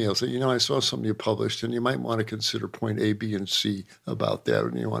private email, say, I saw something you published, and you might want to consider point A, B, and C about that,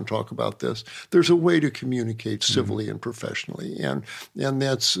 and you want to talk about this. There's a way to communicate civilly and professionally, and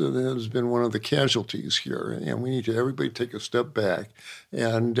that has been one of the casualties here. And we need to everybody take a step back,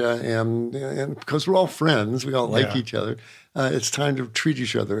 and because we're all friends, we all like each other. It's time to treat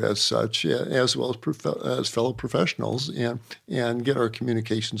each other as such, as well as fellow professionals, and get our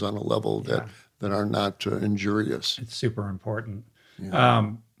communications on a level that are not injurious. It's super important.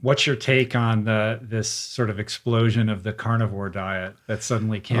 Yeah. What's your take on this sort of explosion of the carnivore diet that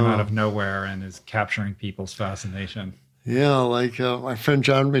suddenly came out of nowhere and is capturing people's fascination? Yeah, like my friend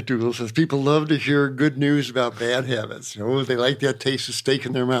John McDougall says, people love to hear good news about bad habits. They like that taste of steak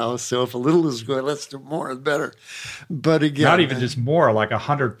in their mouth. So if a little is good, let's do more and better. But again, not even just more, like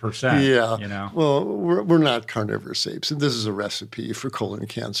 100%. Yeah. Well, we're not carnivorous apes, and this is a recipe for colon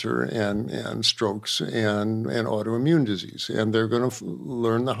cancer and strokes and autoimmune disease. And they're going to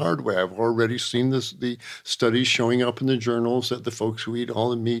learn the hard way. I've already seen the studies showing up in the journals that the folks who eat all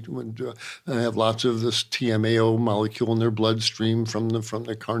the meat would have lots of this TMAO molecule in their bloodstream from the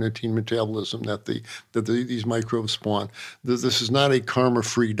carnitine metabolism that these microbes spawn. This is not a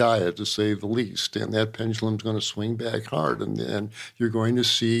karma-free diet, to say the least, and that pendulum's going to swing back hard, and you're going to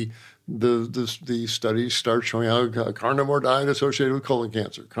see the studies start showing out a carnivore diet associated with colon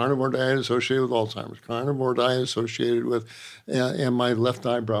cancer, carnivore diet associated with Alzheimer's, carnivore diet associated with, and my left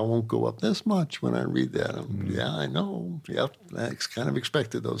eyebrow won't go up this much when I read that. Yeah, I know. Yep, I kind of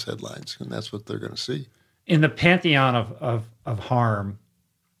expected those headlines, and that's what they're going to see. In the pantheon of harm,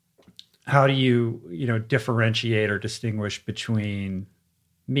 how do you differentiate or distinguish between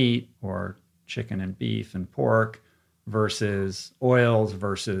meat or chicken and beef and pork versus oils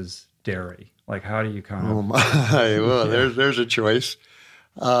versus dairy? Like, how do you kind of? Oh my! Well, there's a choice.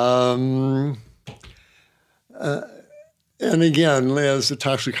 And again, as the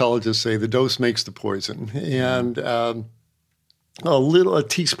toxicologists say, the dose makes the poison, and a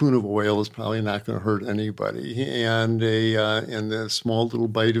teaspoon of oil is probably not going to hurt anybody, and a small little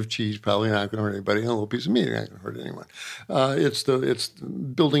bite of cheese probably not going to hurt anybody, and a little piece of meat not going to hurt anyone. It's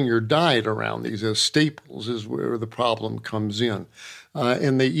building your diet around these as staples is where the problem comes in,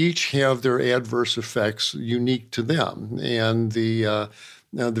 and they each have their adverse effects unique to them, and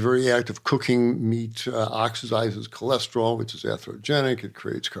the very act of cooking meat oxidizes cholesterol, which is atherogenic. It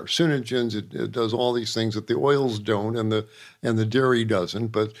creates carcinogens. It does all these things that the oils don't, and the dairy doesn't.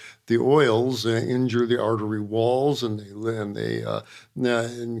 But the oils injure the artery walls, and they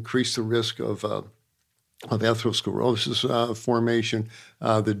increase the risk of atherosclerosis formation.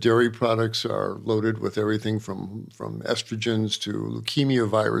 The dairy products are loaded with everything from estrogens to leukemia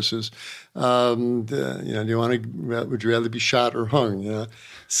viruses. Would you rather be shot or hung?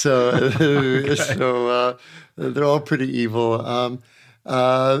 So they're all pretty evil.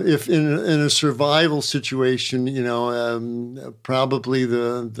 If in a survival situation, probably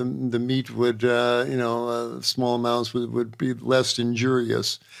the meat would, small amounts would be less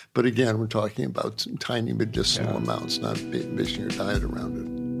injurious. But again, we're talking about tiny medicinal amounts, not basing your diet around it.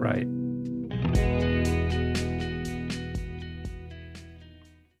 Right.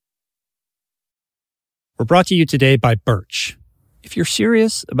 We're brought to you today by Birch. If you're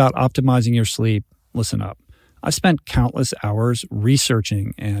serious about optimizing your sleep, listen up. I've spent countless hours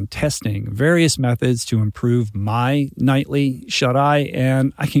researching and testing various methods to improve my nightly shut-eye,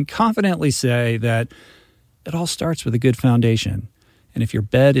 and I can confidently say that it all starts with a good foundation. And if your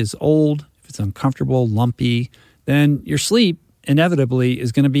bed is old, if it's uncomfortable, lumpy, then your sleep inevitably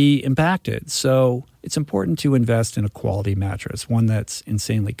is going to be impacted. So it's important to invest in a quality mattress, one that's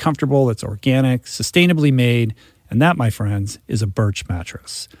insanely comfortable, that's organic, sustainably made, and that, my friends, is a Birch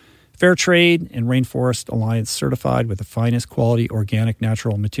mattress. Fair trade and Rainforest Alliance certified with the finest quality organic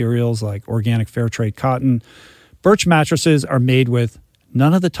natural materials like organic fair trade cotton. Birch mattresses are made with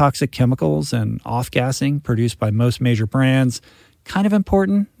none of the toxic chemicals and off-gassing produced by most major brands. Kind of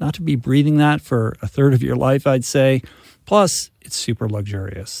important not to be breathing that for a third of your life, I'd say. Plus, it's super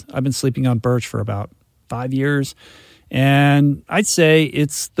luxurious. I've been sleeping on Birch for about 5 years, and I'd say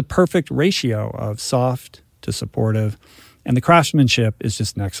it's the perfect ratio of soft to supportive. And the craftsmanship is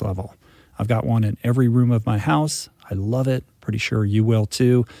just next level. I've got one in every room of my house. I love it. Pretty sure you will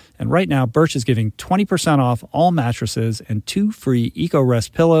too. And right now, Birch is giving 20% off all mattresses and 2 free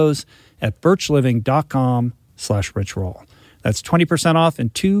EcoRest pillows at birchliving.com/richroll. That's 20% off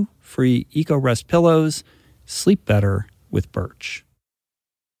and 2 free EcoRest pillows. Sleep better with Birch.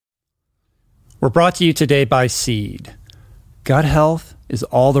 We're brought to you today by Seed. Gut health is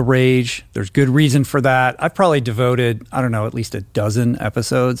all the rage. There's good reason for that. I've probably devoted, at least a dozen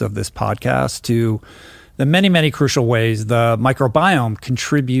episodes of this podcast to the many, many crucial ways the microbiome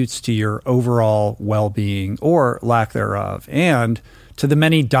contributes to your overall well-being or lack thereof, and to the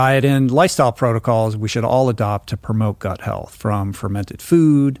many diet and lifestyle protocols we should all adopt to promote gut health, from fermented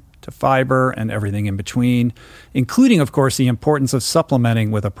food to fiber and everything in between, including, of course, the importance of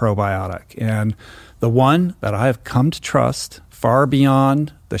supplementing with a probiotic. And the one that I have come to trust far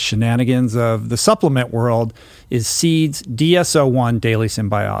beyond the shenanigans of the supplement world is Seed's DSO1 Daily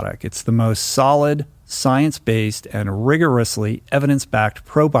Symbiotic. It's the most solid, science-based, and rigorously evidence-backed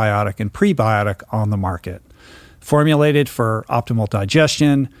probiotic and prebiotic on the market. Formulated for optimal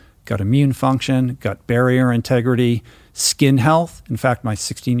digestion, gut immune function, gut barrier integrity, skin health. In fact, my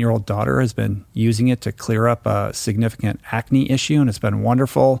 16-year-old daughter has been using it to clear up a significant acne issue, and it's been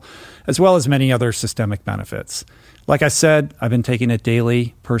wonderful, as well as many other systemic benefits. Like I said, I've been taking it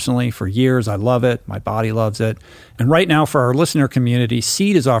daily personally for years. I love it. My body loves it. And right now, for our listener community,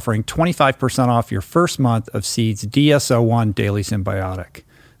 Seed is offering 25% off your first month of Seed's DSO1 Daily Symbiotic.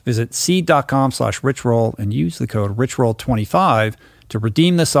 Visit seed.com/richroll and use the code richroll25 to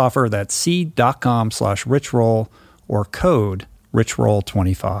redeem this offer. That's seed.com/richroll or code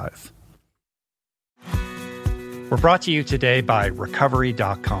richroll25. We're brought to you today by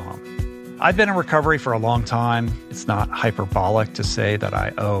recovery.com. I've been in recovery for a long time. It's not hyperbolic to say that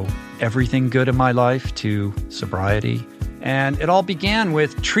I owe everything good in my life to sobriety. And it all began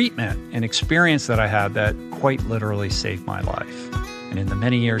with treatment, an experience that I had that quite literally saved my life. And in the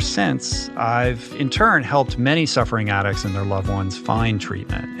many years since, I've in turn helped many suffering addicts and their loved ones find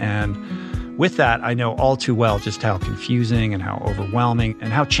treatment. And with that, I know all too well just how confusing and how overwhelming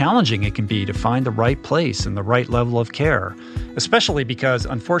and how challenging it can be to find the right place and the right level of care, especially because,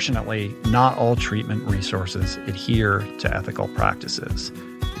 unfortunately, not all treatment resources adhere to ethical practices.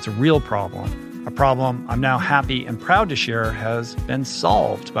 It's a real problem, a problem I'm now happy and proud to share has been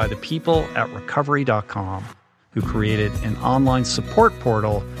solved by the people at recovery.com, who created an online support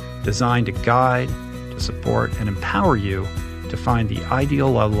portal designed to guide, to support, and empower you to find the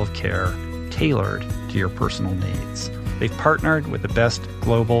ideal level of care tailored to your personal needs. They've partnered with the best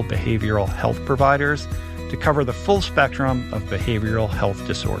global behavioral health providers to cover the full spectrum of behavioral health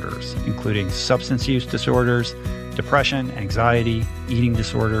disorders, including substance use disorders, depression, anxiety, eating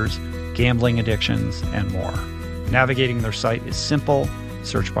disorders, gambling addictions, and more. Navigating their site is simple.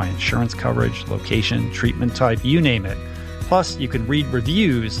 Search by insurance coverage, location, treatment type, you name it. Plus, you can read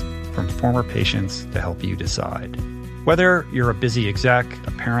reviews from former patients to help you decide. Whether you're a busy exec,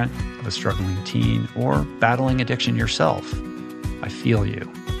 a parent of a struggling teen, or battling addiction yourself, I feel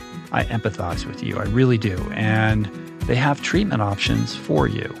you. I empathize with you. I really do. And they have treatment options for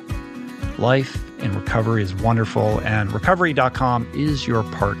you. Life in recovery is wonderful, and recovery.com is your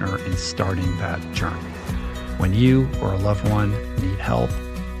partner in starting that journey. When you or a loved one need help,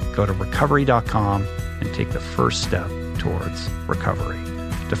 go to recovery.com and take the first step towards recovery.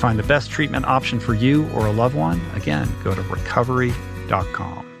 To find the best treatment option for you or a loved one, again, go to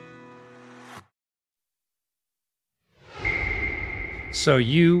recovery.com. So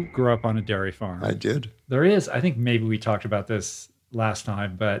you grew up on a dairy farm. I did. There is, I think maybe we talked about this last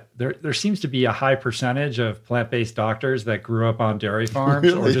time, but there seems to be a high percentage of plant-based doctors that grew up on dairy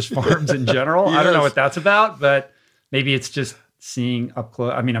farms Really? or just farms in general. Yes. I don't know what that's about, but maybe it's just seeing up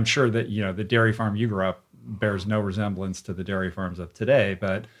close. I mean, I'm sure that, the dairy farm you grew up bears no resemblance to the dairy farms of today,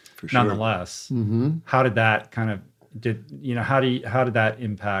 but nonetheless, how did that how did that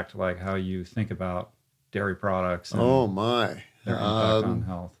impact like how you think about dairy products? And their impact on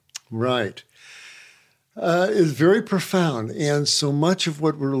health. Right. Is very profound. And so much of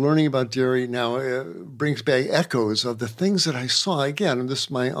what we're learning about dairy now brings back echoes of the things that I saw. Again, this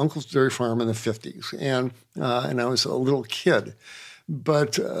is my uncle's dairy farm in the 50s, and I was a little kid.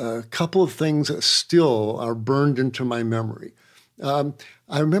 But a couple of things that still are burned into my memory. I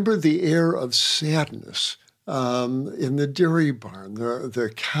remember the air of sadness in the dairy barn.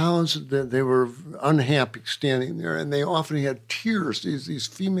 The cows, they were unhappy standing there, and they often had tears. These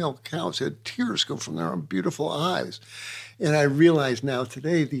female cows had tears go from their beautiful eyes. And I realize now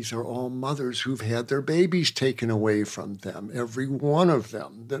today these are all mothers who've had their babies taken away from them, every one of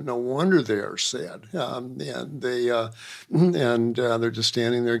them. No wonder they are sad. And they're just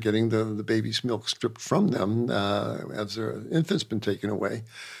standing there getting the baby's milk stripped from them as their infant's been taken away.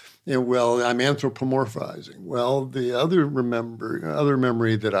 And well, I'm anthropomorphizing. Well, the other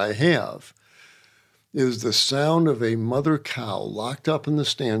memory that I have is the sound of a mother cow locked up in the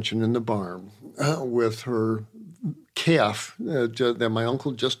stanchion in the barn with her calf that my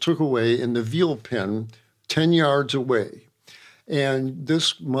uncle just took away in the veal pen 10 yards away. And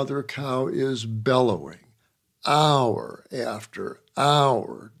this mother cow is bellowing hour after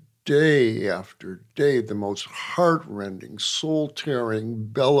hour, day after day, the most heart-rending, soul-tearing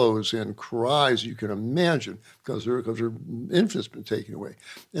bellows and cries you can imagine because her infant's been taken away.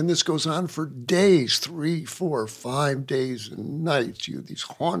 And this goes on for days, 3, 4, 5 days and nights. These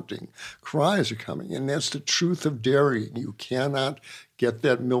haunting cries are coming. And that's the truth of dairy. You cannot get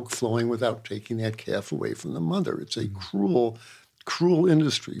that milk flowing without taking that calf away from the mother. It's a cruel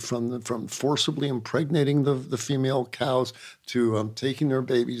industry, from forcibly impregnating the female cows to taking their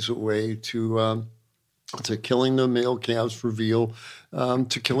babies away to killing the male calves for veal,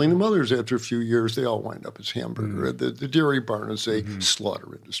 to killing the mothers after a few years. They all wind up as hamburger. The dairy barn is a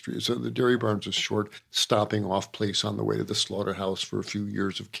slaughter industry. So the dairy barn's a short stopping off place on the way to the slaughterhouse for a few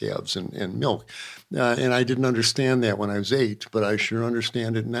years of calves and milk. And I didn't understand that when I was 8, but I sure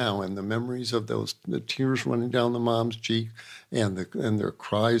understand it now. And the memories of the tears running down the mom's cheek and their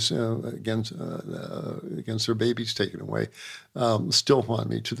cries against their babies taken away still haunt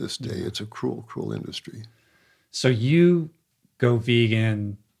me to this day. It's a cruel, cruel industry. So you go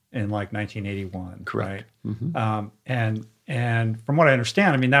vegan in like 1981, correct? Right? Mm-hmm. And from what I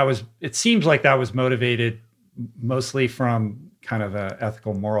understand, I mean, it seems like that was motivated mostly from kind of a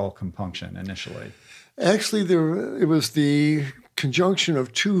ethical, moral compunction initially. Actually, it was the conjunction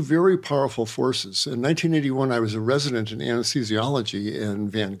of two very powerful forces. In 1981, I was a resident in anesthesiology in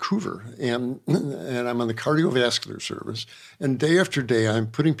Vancouver, and I'm on the cardiovascular service. And day after day, I'm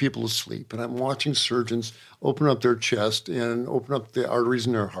putting people to sleep, and I'm watching surgeons open up their chest and open up the arteries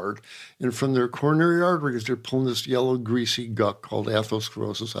in their heart. And from their coronary arteries, they're pulling this yellow, greasy guck called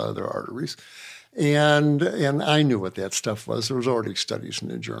atherosclerosis out of their arteries. And I knew what that stuff was. There was already studies in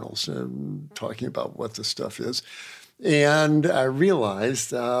the journals talking about what the stuff is. And I realized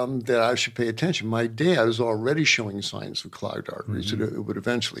that I should pay attention. My dad is already showing signs of clogged arteries. Mm-hmm. It would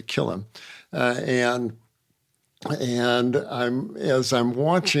eventually kill him. And as I'm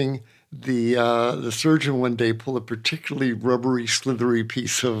watching the surgeon one day pull a particularly rubbery, slithery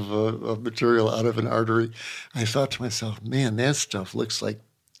piece of material out of an artery, I thought to myself, man, that stuff looks like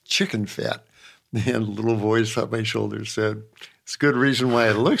chicken fat. And a little voice on my shoulder said, "It's a good reason why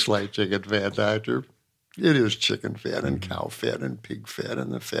it looks like chicken fat, doctor." It is chicken fat and cow fat and pig fat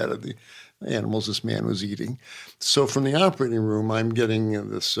and the fat of the animals this man was eating. So from the operating room, I'm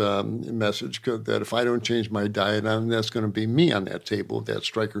getting this message that if I don't change my diet, that's going to be me on that table with that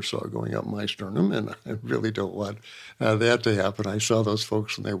striker saw going up my sternum, and I really don't want that to happen. I saw those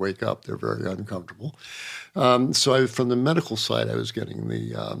folks when they wake up. They're very uncomfortable. So from the medical side, I was getting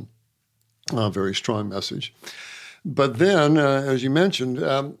the very strong message. But then, as you mentioned,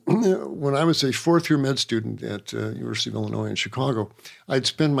 when I was a fourth-year med student at University of Illinois in Chicago, I'd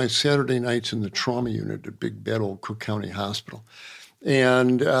spend my Saturday nights in the trauma unit at big bad old Cook County Hospital.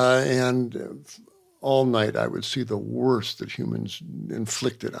 And all night I would see the worst that humans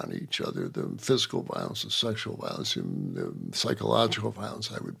inflicted on each other, the physical violence, the sexual violence, and the psychological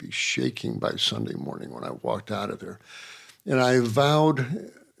violence. I would be shaking by Sunday morning when I walked out of there. And I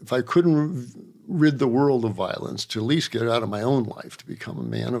vowed, if I couldn't rid the world of violence, to at least get out of my own life, to become a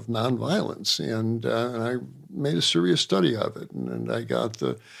man of nonviolence. And I made a serious study of it. And I got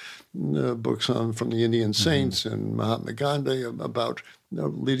the books from the Indian saints and Mahatma Gandhi about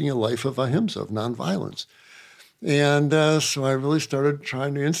leading a life of ahimsa, of nonviolence. And so I really started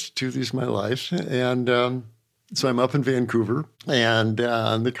trying to institute these in my life. And so I'm up in Vancouver and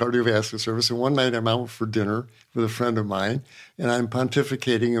on the cardiovascular service. And one night I'm out for dinner with a friend of mine, and I'm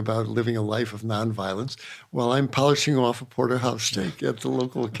pontificating about living a life of nonviolence while I'm polishing off a porterhouse steak at the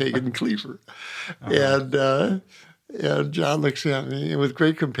local Kagan Kleper. And John looks at me with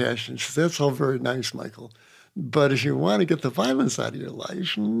great compassion. He says, "That's all very nice, Michael. But if you want to get the violence out of your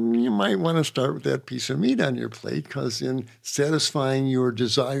life, you might want to start with that piece of meat on your plate, because in satisfying your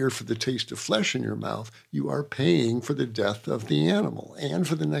desire for the taste of flesh in your mouth, you are paying for the death of the animal and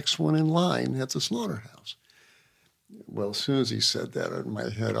for the next one in line at the slaughterhouse." Well, as soon as he said that, in my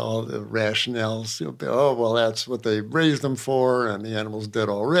head, all the rationales, oh, well, that's what they raised them for, and the animal's dead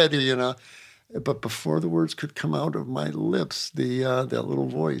already, But before the words could come out of my lips, that little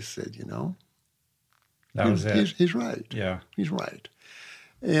voice said, that was it. He's right. Yeah. He's right.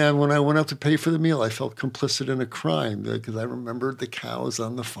 And when I went up to pay for the meal, I felt complicit in a crime because I remembered the cows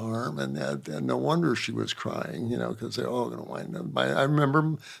on the farm, and no wonder she was crying, because they're all going to wind up. I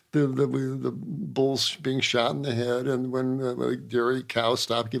remember the bulls being shot in the head, and when the dairy cows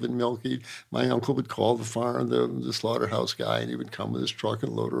stopped giving milk, my uncle would call the farm, the slaughterhouse guy, and he would come with his truck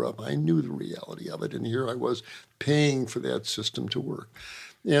and load her up. I knew the reality of it, and here I was paying for that system to work.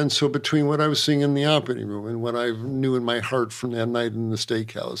 And so between what I was seeing in the operating room and what I knew in my heart from that night in the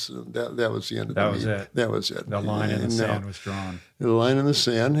steakhouse, that was the end of the meeting. That was it. The line in the sand was drawn. The line in the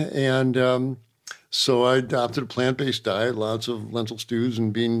sand. And so I adopted a plant-based diet, lots of lentil stews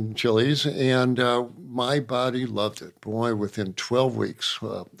and bean chilies, and my body loved it. Boy, within 12 weeks,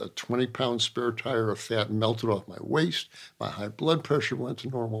 a 20-pound spare tire of fat melted off my waist. My high blood pressure went to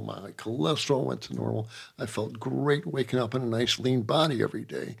normal. My high cholesterol went to normal. I felt great waking up in a nice, lean body every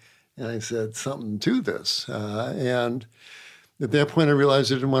day. And I said, something to this. And at that point, I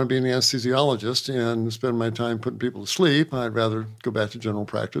realized I didn't want to be an anesthesiologist and spend my time putting people to sleep. I'd rather go back to general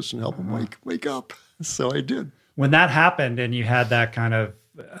practice and help them wake up. So I did. When that happened and you had that kind of,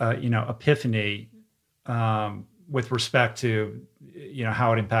 epiphany with respect to,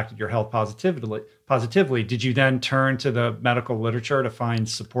 how it impacted your health positively, did you then turn to the medical literature to find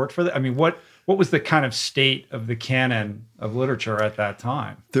support for that? I mean, what was the kind of state of the canon of literature at that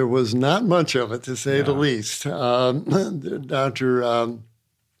time? There was not much of it, to say the least. Dr.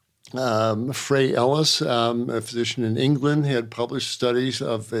 Frey Ellis, a physician in England, had published studies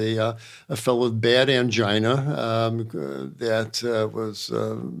of a fellow with bad angina that was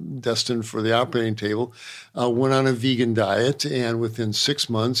destined for the operating table, went on a vegan diet, and within 6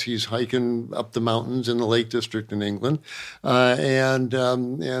 months he's hiking up the mountains in the Lake District in England.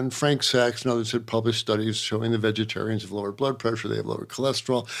 And Frank Sachs and others had published studies showing the vegetarians have lower blood pressure, they have lower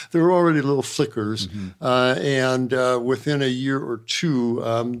cholesterol. There were already little flickers, and within a year or two,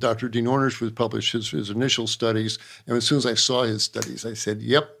 Dr. Dean Ornish would publish his initial studies, and as soon as I saw his studies, I said,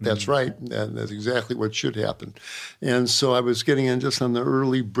 yep, that's right, and that's exactly what should happen. And so I was getting in just on the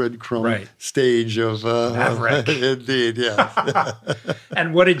early breadcrumb stage of indeed, yeah.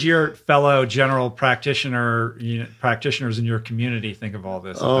 And what did your fellow general practitioners in your community think of all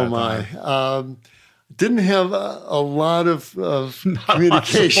this? Oh my. Didn't have a lot of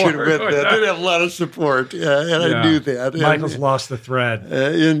communication with that. Didn't have a lot of support, and I knew that. Michael's lost the thread.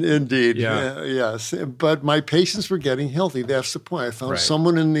 Indeed, yes. But my patients were getting healthy. That's the point. I found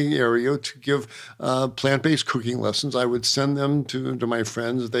someone in the area to give plant-based cooking lessons. I would send them to my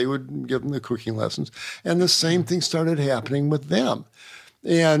friends. They would give them the cooking lessons. And the same thing started happening with them.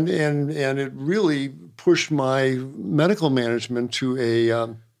 And it really pushed my medical management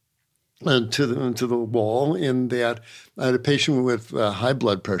to to the wall, in that I had a patient with high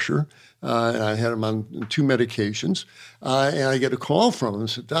blood pressure. And I had him on 2 medications. And I get a call from him and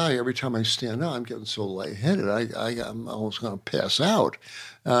said, Doc, every time I stand up, I'm getting so lightheaded. I'm almost going to pass out.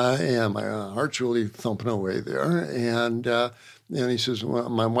 And my heart's really thumping away there. And he says, well,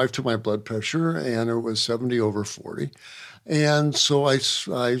 my wife took my blood pressure, and it was 70/40. And so I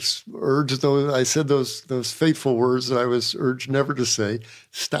urged those. I said those fateful words that I was urged never to say.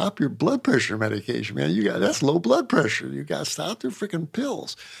 Stop your blood pressure medication, man. That's low blood pressure. You got to stop the freaking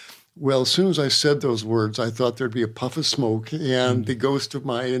pills. Well, as soon as I said those words, I thought there'd be a puff of smoke, and the ghost of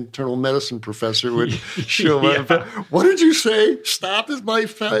my internal medicine professor would show up. What did you say? Stop his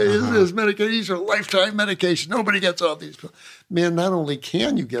medication. These are lifetime medication. Nobody gets off these pills. Man, not only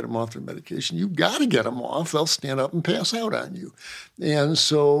can you get them off their medication, you've got to get them off. They'll stand up and pass out on you. And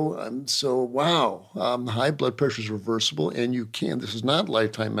so wow, high blood pressure is reversible, and you can. This is not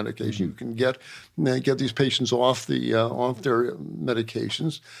lifetime medication. You can get these patients off their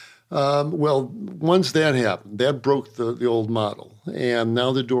medications. Well, once that happened, that broke the old model, and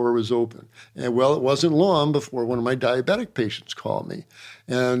now the door was open. And well, it wasn't long before one of my diabetic patients called me,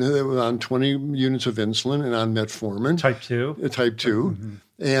 and they were on 20 units of insulin and on metformin. Type 2? Type 2. Mm-hmm.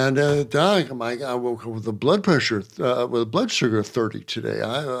 And Doc, I woke up with a blood pressure, with a blood sugar of 30 today.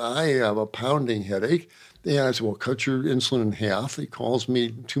 I have a pounding headache. And I said, well, cut your insulin in half. He calls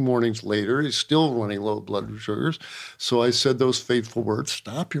me 2 mornings later. He's still running low blood sugars. So I said those fateful words,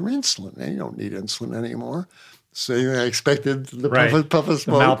 stop your insulin. And you don't need insulin anymore. So I expected the puff of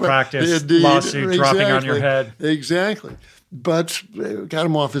smoke. The malpractice lawsuit dropping on your head. Exactly. But got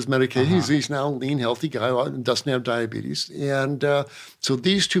him off his medication. He's now a lean, healthy guy, doesn't have diabetes. And so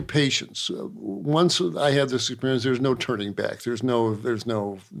these 2 patients, once I had this experience, there's no turning back. There's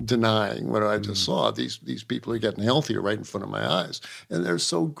no denying what I just saw. These people are getting healthier right in front of my eyes. And they're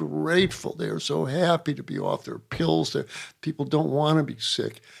so grateful. They're so happy to be off their pills. People don't want to be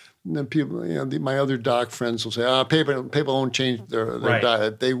sick. And then people, my other doc friends will say, people won't change their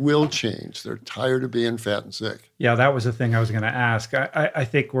diet. They will change. They're tired of being fat and sick. Yeah, that was the thing I was going to ask. I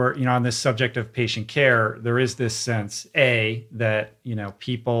think we're, on this subject of patient care, there is this sense, A, that,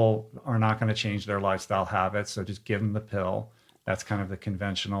 people are not going to change their lifestyle habits, so just give them the pill. That's kind of the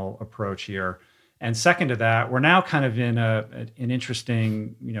conventional approach here. And second to that, we're now kind of in an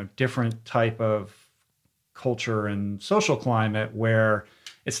interesting, different type of culture and social climate where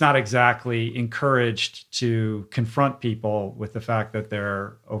it's not exactly encouraged to confront people with the fact that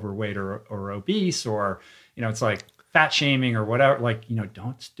they're overweight or obese, or, it's like fat shaming or whatever. Like,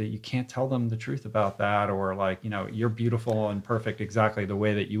 you can't tell them the truth about that, or like, you're beautiful and perfect exactly the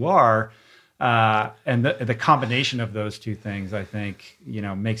way that you are. And the combination of those 2 things, I think,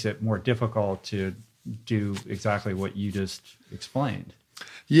 makes it more difficult to do exactly what you just explained.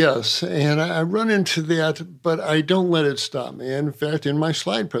 Yes, and I run into that, but I don't let it stop me. In fact, in my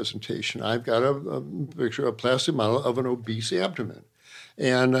slide presentation, I've got a picture, a plastic model of an obese abdomen,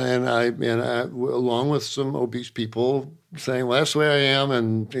 and I along with some obese people saying, "Well, that's the way I am,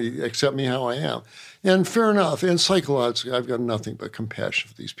 and accept me how I am." And fair enough. And psychologically, I've got nothing but compassion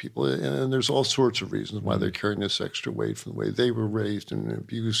for these people. And there's all sorts of reasons why they're carrying this extra weight from the way they were raised, and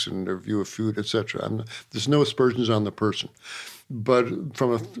abuse and their view of food, etc. There's no aspersions on the person. But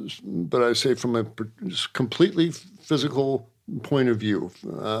I say from a completely physical point of view,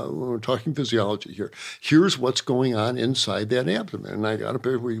 when we're talking physiology here, here's what's going on inside that abdomen.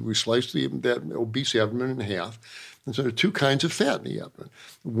 And we sliced that obese abdomen in half. And so there are 2 kinds of fat in the abdomen.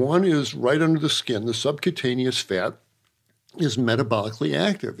 One is right under the skin. The subcutaneous fat is metabolically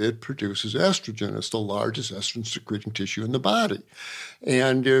active. It produces estrogen. It's the largest estrogen-secreting tissue in the body.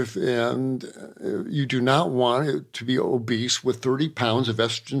 And you do not want it to be obese with 30 pounds of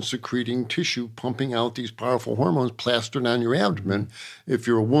estrogen-secreting tissue pumping out these powerful hormones plastered on your abdomen. If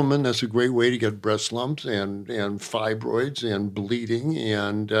you're a woman, that's a great way to get breast lumps and fibroids and bleeding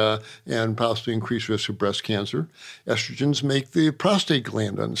and possibly increased risk of breast cancer. Estrogens make the prostate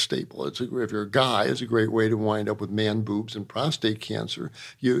gland unstable. If you're a guy, it's a great way to wind up with man boobs and prostate cancer.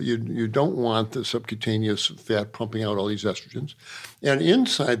 You don't want the subcutaneous fat pumping out all these estrogens. And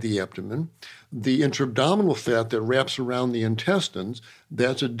inside the abdomen, the intra-abdominal fat that wraps around the intestines,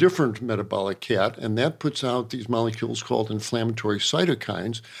 that's a different metabolic cat, and that puts out these molecules called inflammatory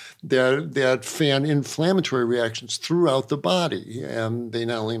cytokines that fan inflammatory reactions throughout the body. And they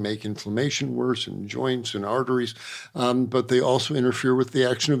not only make inflammation worse in joints and arteries, but they also interfere with the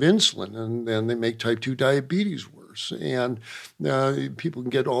action of insulin, and they make type 2 diabetes worse. sugars. And people can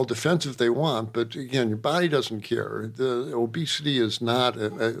get all defensive if they want, but again, your body doesn't care. The obesity is not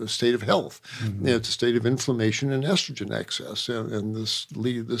a state of health. Mm-hmm. It's a state of inflammation and estrogen excess, and this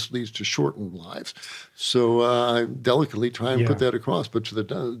leads to shortened lives. So I delicately try and put that across. But to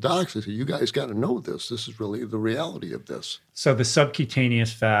the docs, I say, you guys got to know this. This is really the reality of this. So the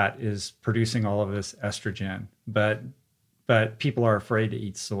subcutaneous fat is producing all of this estrogen, but people are afraid to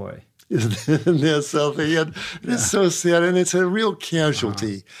eat soy. Isn't that something? It's so sad, and it's a real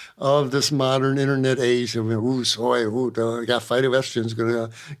casualty of this modern internet age. Soy, got phytoestrogens going to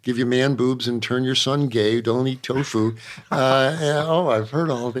give you man boobs and turn your son gay. Don't eat tofu. I've heard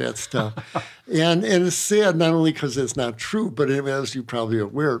all that stuff. And it's sad not only because it's not true, but as you're probably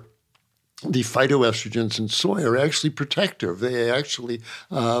aware, the phytoestrogens in soy are actually protective. They actually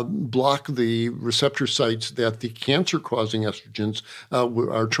block the receptor sites that the cancer-causing estrogens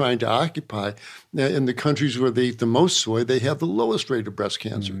are trying to occupy. In the countries where they eat the most soy, they have the lowest rate of breast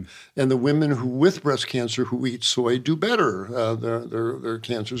cancer. Mm. And the women with breast cancer who eat soy do better. Their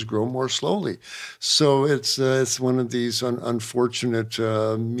cancers grow more slowly. So it's one of these unfortunate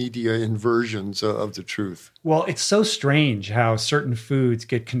media inversions of the truth. Well, it's so strange how certain foods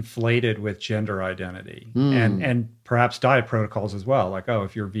get conflated with gender identity and perhaps diet protocols as well. Like,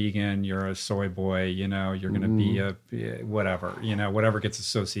 if you're vegan, you're a soy boy, you're going to be a whatever, whatever gets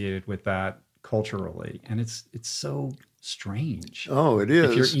associated with that culturally. And it's so strange. Oh, it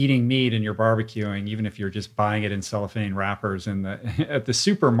is. If you're eating meat and you're barbecuing, even if you're just buying it in cellophane wrappers at the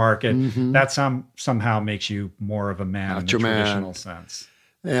supermarket, that somehow makes you more of a man in the traditional sense.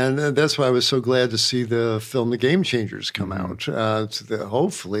 And that's why I was so glad to see the film The Game Changers come out. That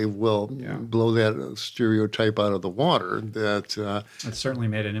hopefully will blow that stereotype out of the water. It certainly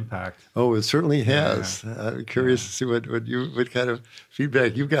made an impact. Oh, it certainly has. I'm curious to see what kind of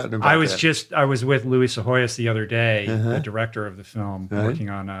feedback you've gotten about that. I was with Louis Sahoyas the other day, the director of the film,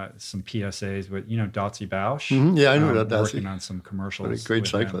 working on some PSAs with Dotsie Bausch. Yeah, I know that. Working on some commercials. What a great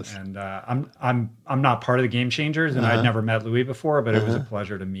cyclist. And I'm not part of the Game Changers, and I'd never met Louis before, but it was a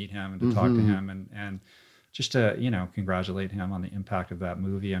pleasure to meet him and to talk to him and just to congratulate him on the impact of that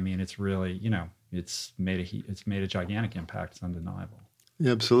movie. I mean, it's really it's made a gigantic impact. It's undeniable.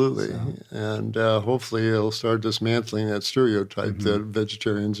 Absolutely. So. And hopefully it'll start dismantling that stereotype that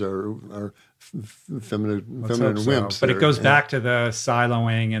vegetarians are feminine wimps. But it goes back to the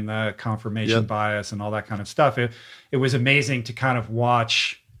siloing and the confirmation bias and all that kind of stuff. It was amazing to kind of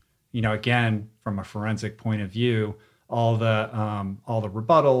watch, again, from a forensic point of view, all the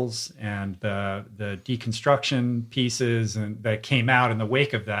rebuttals and the deconstruction pieces and that came out in the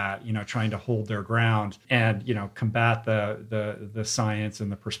wake of that, trying to hold their ground and combat the science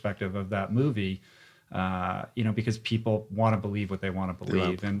and the perspective of that movie, because people want to believe what they want to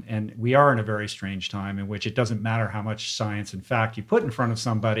believe, and we are in a very strange time in which it doesn't matter how much science and fact you put in front of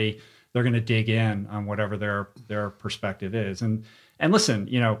somebody, they're going to dig in on whatever their perspective is, and listen,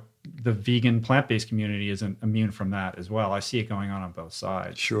 the vegan plant-based community isn't immune from that as well. I see it going on both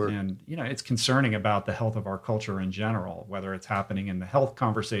sides. Sure. And, it's concerning about the health of our culture in general, whether it's happening in the health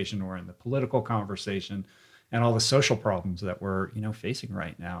conversation or in the political conversation and all the social problems that we're, facing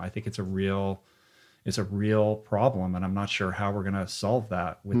right now. I think it's a real problem, and I'm not sure how we're going to solve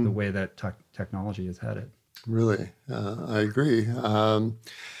that with the way that technology is headed. Really? I agree.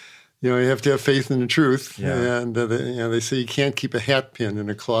 You have to have faith in the truth, and they say you can't keep a hat pin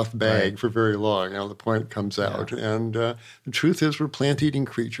in a cloth bag for very long. The point comes out, and the truth is we're plant-eating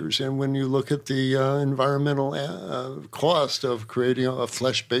creatures. And when you look at the environmental cost of creating a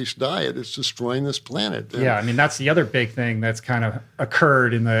flesh-based diet, it's destroying this planet. Yeah, I mean that's the other big thing that's kind of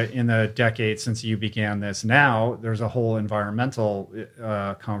occurred in the decades since you began this. Now there's a whole environmental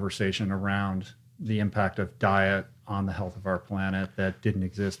conversation around the impact of diet on the health of our planet that didn't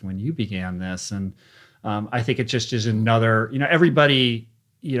exist when you began this. And I think it just is another, everybody,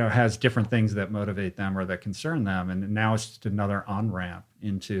 has different things that motivate them or that concern them. And now it's just another on-ramp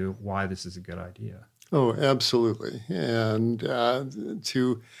into why this is a good idea. Oh, absolutely. And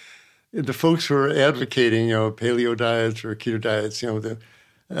to the folks who are advocating, paleo diets or keto diets,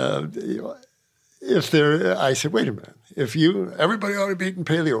 I said, wait a minute. Everybody ought to be eating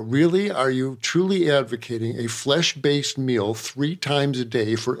paleo. Really? Are you truly advocating a flesh-based meal 3 times a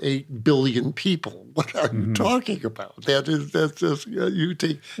day for 8 billion people? What are you talking about? We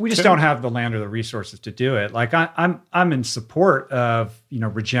just don't have the land or the resources to do it. Like I'm in support of,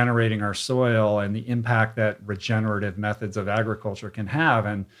 regenerating our soil and the impact that regenerative methods of agriculture can have.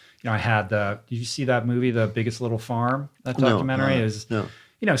 And, I had did you see that movie, The Biggest Little Farm? That documentary is,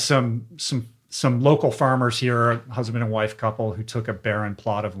 some some local farmers here, a husband and wife couple who took a barren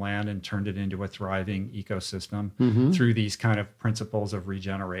plot of land and turned it into a thriving ecosystem through these kind of principles of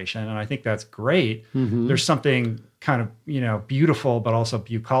regeneration. And I think that's great. There's something kind of, beautiful, but also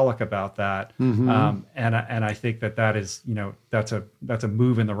bucolic about that. And I think that is, that's a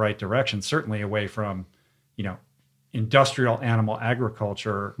move in the right direction, certainly away from, industrial animal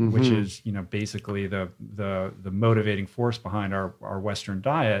agriculture, which is, basically the motivating force behind our Western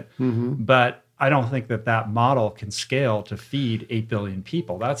diet. But I don't think that model can scale to feed 8 billion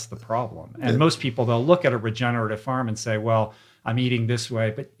people. That's the problem. And most people, they'll look at a regenerative farm and say, well, I'm eating this way.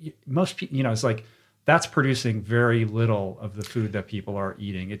 But most people, it's like, that's producing very little of the food that people are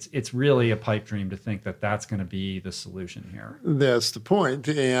eating. It's really a pipe dream to think that that's going to be the solution here. That's the point.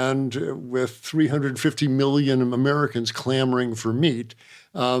 And with 350 million Americans clamoring for meat,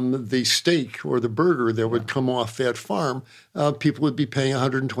 the steak or the burger that would come off that farm, people would be paying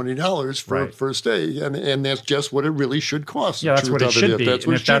 $120 for a steak. And that's just what it really should cost. Yeah, that's what it should be. That's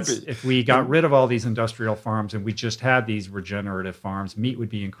what it should be. If we got rid of all these industrial farms and we just had these regenerative farms, meat would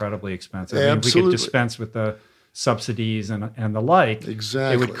be incredibly expensive. Absolutely. We could dispense with the subsidies and the like.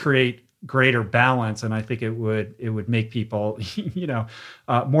 Exactly. It would create greater balance, and I think it would make people,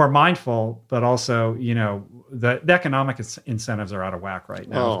 more mindful, but also, the economic incentives are out of whack right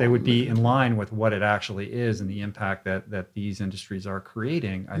now. If they would be in line with what it actually is and the impact that these industries are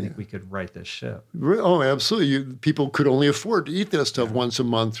creating, I think we could right this ship. Oh, absolutely. People could only afford to eat that stuff once a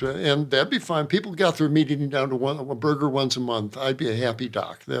month, and that'd be fine. People got their meat eating down to a burger once a month. I'd be a happy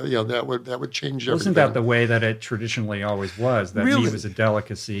doc. That would change everything. Wasn't that the way that it traditionally always was? That really? Meat was a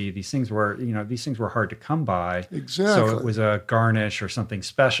delicacy. These things were hard to come by. Exactly. So it was a garnish or something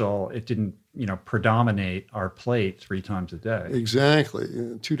special. It didn't, predominate our plate 3 times a day. Exactly.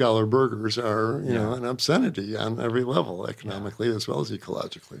 $2 burgers are, an obscenity on every level, economically as well as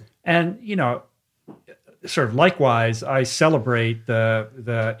ecologically. And, sort of likewise, I celebrate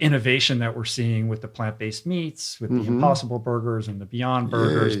the innovation that we're seeing with the plant-based meats, with the Impossible Burgers and the Beyond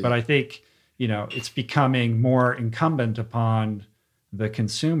Burgers. Yay. But I think, it's becoming more incumbent upon the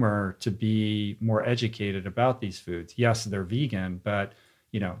consumer to be more educated about these foods. Yes, they're vegan, but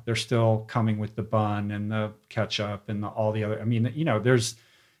they're still coming with the bun and the ketchup and all the other. I mean,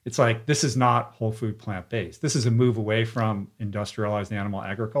 it's like, this is not whole food plant-based. This is a move away from industrialized animal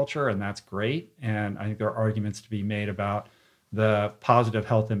agriculture, and that's great. And I think there are arguments to be made about the positive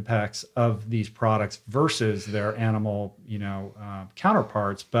health impacts of these products versus their animal,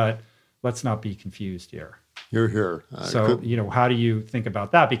 counterparts. But let's not be confused here. You're here. So, how do you think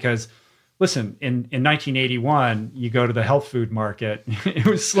about that? Because, listen, in 1981, you go to the health food market, it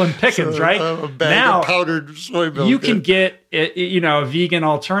was slim pickings, right? A bag of powdered soy milk. You can get, a vegan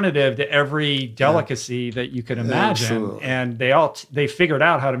alternative to every delicacy that you could imagine. Absolutely. And they figured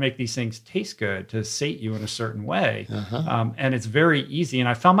out how to make these things taste good to sate you in a certain way. And it's very easy. And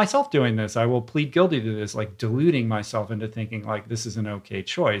I found myself doing this. I will plead guilty to this, like deluding myself into thinking like this is an okay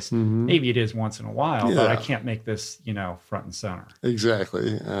choice. Maybe it is once in a while, but I can't make this, front and center.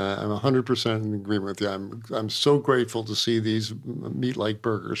 Exactly. I'm 100% in agreement with you. I'm so grateful to see these meat-like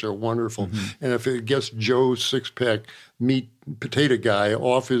burgers. They're wonderful. And if it gets Joe's six-pack meat potato guy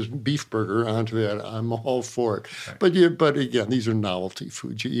off his beef burger onto that, I'm all for it. Right. But again, these are novelty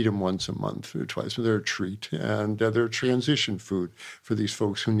foods. You eat them once a month or twice. So they're a treat, and they're transition food for these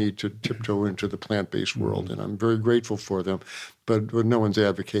folks who need to tiptoe into the plant-based world. And I'm very grateful for them. But no one's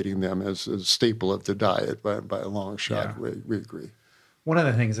advocating them as a staple of the diet by a long shot. Yeah. We agree. One of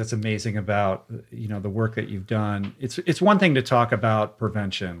the things that's amazing about, the work that you've done, it's one thing to talk about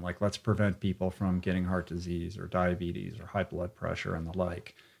prevention, like let's prevent people from getting heart disease or diabetes or high blood pressure and the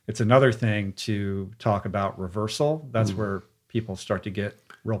like. It's another thing to talk about reversal. That's where people start to get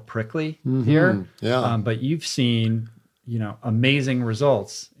real prickly here. Yeah. But you've seen, amazing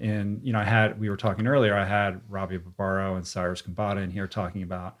results in, we were talking earlier, I had Robbie Barbaro and Cyrus Kambata in here talking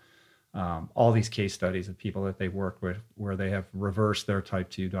about all these case studies of people that they work with where they have reversed their type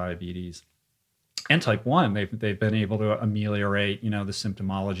 2 diabetes and type 1. They've been able to ameliorate, the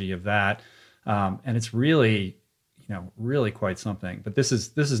symptomology of that. And it's really, really quite something. But this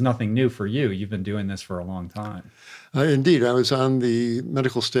is nothing new for you. You've been doing this for a long time. Indeed. I was on the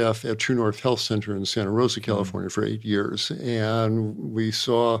medical staff at True North Health Center in Santa Rosa, California for 8 years. And we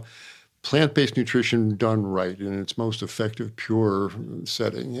saw plant-based nutrition done right in its most effective, pure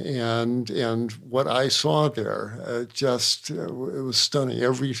setting. And what I saw there, it was stunning.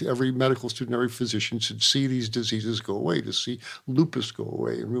 Every medical student, every physician should see these diseases go away, to see lupus go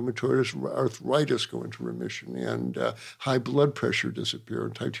away, and rheumatoid arthritis go into remission, and high blood pressure disappear,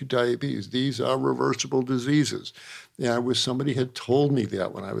 and type 2 diabetes. These are reversible diseases. And I wish somebody had told me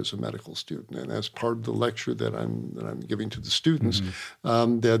that when I was a medical student. And that's part of the lecture that I'm giving to the students,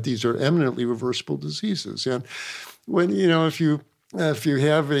 that these are eminently reversible diseases. And when, if you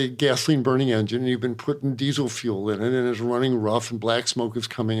have a gasoline burning engine and you've been putting diesel fuel in it and it's running rough and black smoke is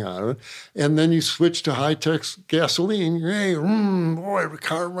coming out of it, and then you switch to high-tech gasoline, hey, boy, the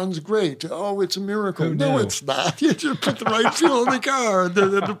car runs great. Oh, it's a miracle. No, it's not. You just put the right fuel in the car and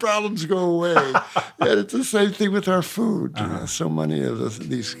the problems go away. And it's the same thing with our food. So many of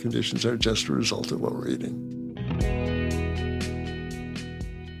these conditions are just a result of what we're eating.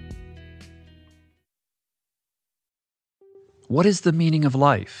 What is the meaning of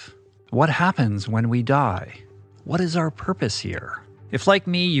life? What happens when we die? What is our purpose here? If, like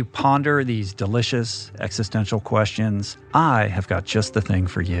me, you ponder these delicious existential questions, I have got just the thing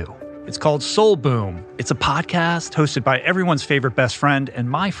for you. It's called Soul Boom. It's a podcast hosted by everyone's favorite best friend and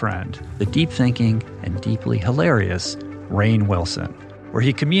my friend, the deep-thinking and deeply hilarious Rainn Wilson, where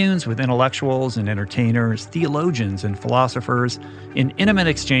he communes with intellectuals and entertainers, theologians and philosophers in intimate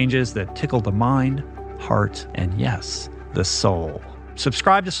exchanges that tickle the mind, heart, and yes, the soul.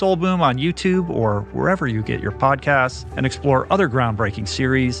 Subscribe to Soul Boom on YouTube or wherever you get your podcasts, and explore other groundbreaking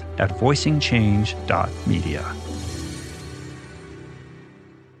series at voicingchange.media.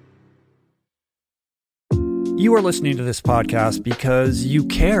 You are listening to this podcast because you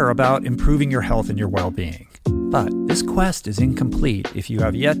care about improving your health and your well-being. But this quest is incomplete if you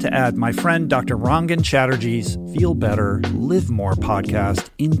have yet to add my friend Dr. Rangan Chatterjee's Feel Better, Live More podcast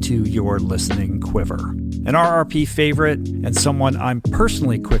into your listening quiver. An RRP favorite and someone I'm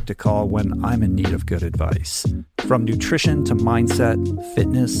personally quick to call when I'm in need of good advice. From nutrition to mindset,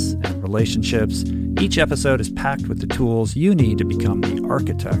 fitness, and relationships, each episode is packed with the tools you need to become the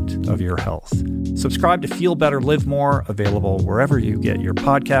architect of your health. Subscribe to Feel Better, Live More, available wherever you get your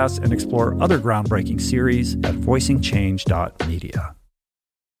podcasts, and explore other groundbreaking series at voicingchange.media.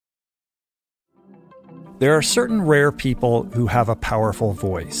 There are certain rare people who have a powerful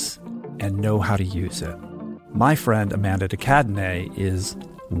voice and know how to use it. My friend Amanda Decadene is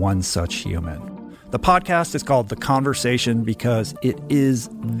one such human. The podcast is called The Conversation because it is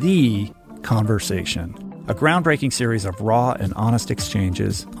the conversation, a groundbreaking series of raw and honest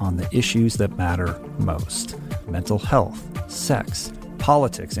exchanges on the issues that matter most: mental health, sex,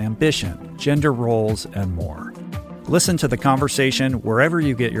 politics, ambition, gender roles, and more. Listen to The Conversation wherever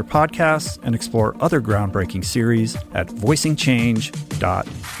you get your podcasts and explore other groundbreaking series at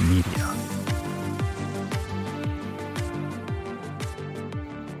voicingchange.media.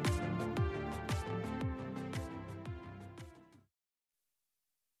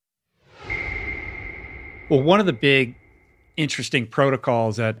 Well, one of the big interesting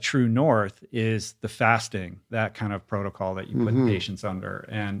protocols at True North is the fasting, that kind of protocol that you put patients under.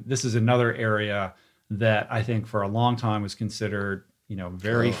 And this is another area that I think for a long time was considered,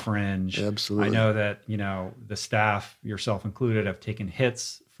 very fringe. Absolutely. I know that, the staff, yourself included, have taken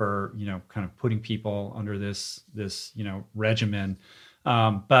hits for, kind of putting people under this regimen.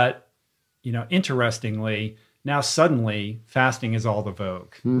 But interestingly, now suddenly fasting is all the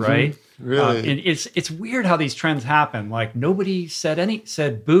vogue, right? Really? And it's weird how these trends happen. Like nobody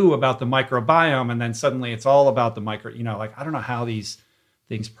said boo about the microbiome, and then suddenly it's all about the I don't know how these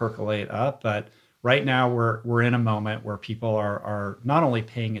things percolate up, but right now we're in a moment where people are not only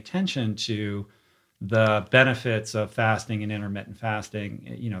paying attention to the benefits of fasting and intermittent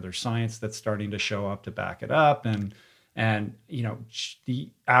fasting. There's science that's starting to show up to back it up, and the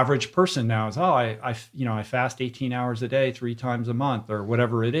average person now is, I fast 18 hours a day, 3 times a month, or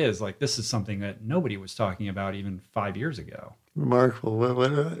whatever it is. Like this is something that nobody was talking about even 5 years ago. Remarkable.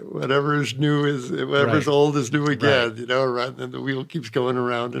 Whatever is new whatever's old is new again, right? And the wheel keeps going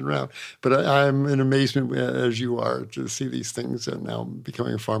around and around. But I'm in amazement, as you are, to see these things and now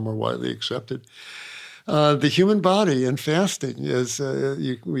becoming far more widely accepted. The human body and fasting is,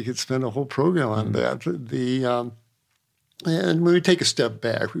 we could spend a whole program on that. And when we take a step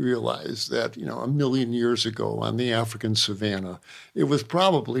back, we realize that, 1 million years ago on the African savanna, it was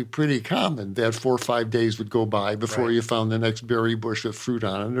probably pretty common that 4 or 5 days would go by before you found the next berry bush with fruit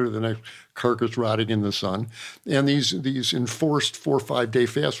on it or the next carcass rotting in the sun. And these enforced 4 or 5 day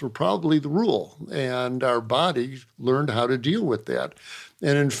fasts were probably the rule. And our body learned how to deal with that.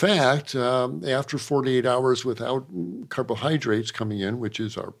 And in fact, after 48 hours without carbohydrates coming in, which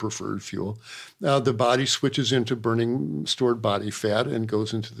is our preferred fuel, the body switches into burning stored body fat and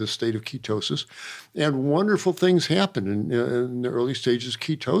goes into the state of ketosis. And wonderful things happen in the early stages of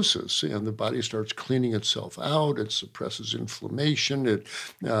ketosis. And the body starts cleaning itself out. It suppresses inflammation. It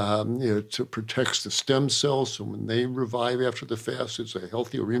It protects the stem cells, so when they revive after the fast, it's a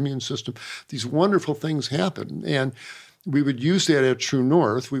healthier immune system. These wonderful things happen. And we would use that at True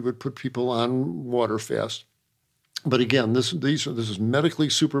North. We would put people on water fast. But again, this is medically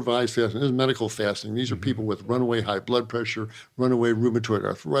supervised fasting. This is medical fasting. These are people with runaway high blood pressure, runaway rheumatoid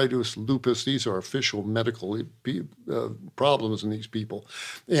arthritis, lupus. These are official medical problems in these people.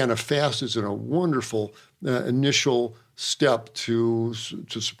 And a fast is a wonderful initial step to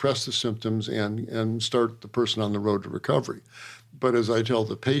suppress the symptoms and start the person on the road to recovery. But as I tell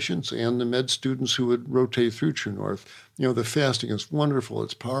the patients and the med students who would rotate through True North, the fasting is wonderful,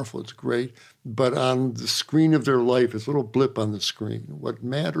 it's powerful, it's great, but on the screen of their life, it's a little blip on the screen. What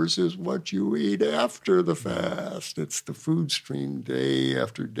matters is what you eat after the fast. It's the food stream day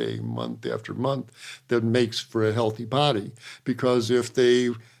after day, month after month that makes for a healthy body. Because if they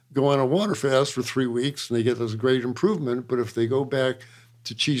go on a water fast for 3 weeks and they get this great improvement, but if they go back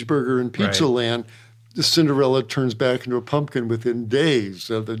to cheeseburger and pizza land, the Cinderella turns back into a pumpkin within days.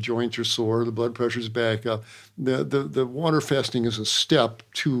 The joints are sore, the blood pressure's back up. The water fasting is a step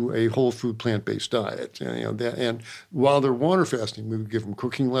to a whole food plant-based diet. And while they're water fasting, we would give them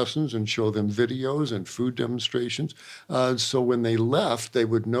cooking lessons and show them videos and food demonstrations. So when they left, they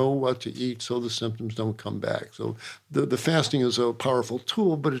would know what to eat so the symptoms don't come back. So the fasting is a powerful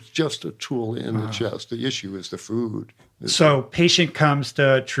tool, but it's just a tool in the chest. The issue is the food. So patient comes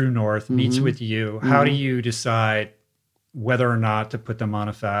to True North, meets with you. How do you decide whether or not to put them on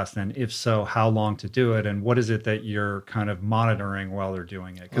a fast? And if so, how long to do it? And what is it that you're kind of monitoring while they're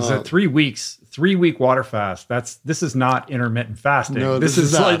doing it? Because at 3 weeks, 3-week water fast, this is not intermittent fasting. No, this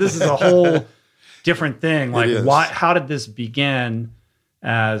is a whole different thing. How did this begin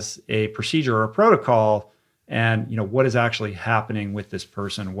as a procedure or a protocol? And, what is actually happening with this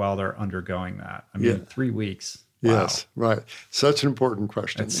person while they're undergoing that? 3 weeks. Wow. Yes, right. Such an important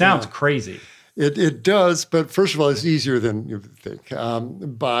question. It sounds crazy. It does, but first of all, it's easier than you think.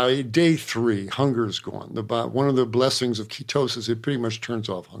 By day 3, hunger is gone. One of the blessings of ketosis, it pretty much turns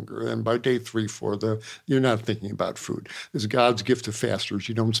off hunger. And by day 3, 4, you're not thinking about food. It's God's gift to fasters.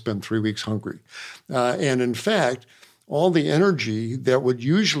 You don't spend 3 weeks hungry. And in fact, all the energy that would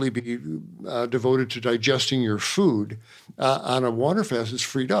usually be devoted to digesting your food on a water fast is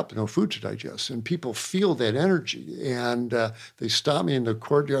freed up, no food to digest. And people feel that energy. And they stop me in the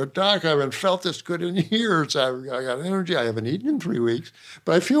courtyard, Doc, I haven't felt this good in years. I got energy. I haven't eaten in 3 weeks,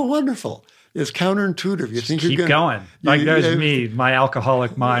 but I feel wonderful. It's counterintuitive. You think keep you're going. Like there's me, my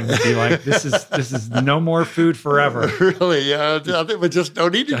alcoholic mind would be like, this is no more food forever. Really, yeah. We just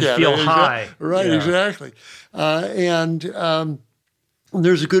don't eat again. I feel high. Right, yeah. Exactly. And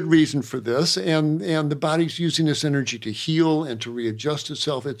there's a good reason for this, and the body's using this energy to heal and to readjust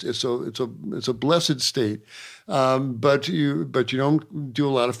itself. It's a blessed state. But you don't do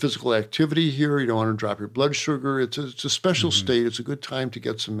a lot of physical activity here. You don't want to drop your blood sugar. It's a special state. It's a good time to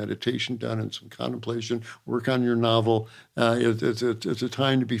get some meditation done and some contemplation, work on your novel. It's a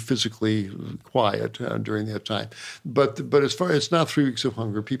time to be physically quiet during that time. But as far as it's not 3 weeks of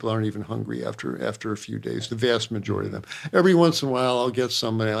hunger, people aren't even hungry after a few days, the vast majority of them. Every once in a while, I'll get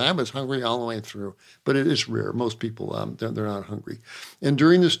somebody, I was hungry all the way through, but it is rare. Most people, they're not hungry. And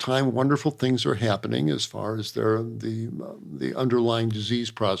during this time, wonderful things are happening as far as the underlying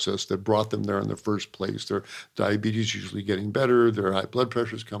disease process that brought them there in the first place. Their diabetes usually getting better, their high blood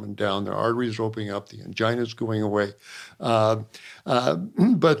pressure is coming down, their arteries are opening up, the angina is going away. But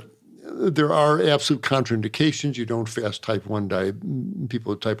there are absolute contraindications. You don't fast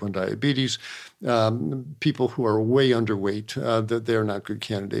people with type 1 diabetes, people who are way underweight, that they're not good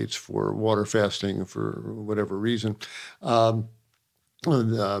candidates for water fasting for whatever reason.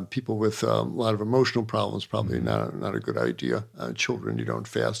 People with a lot of emotional problems, probably not a good idea. Children, you don't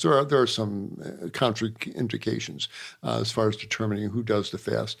fast. There are some contraindications as far as determining who does the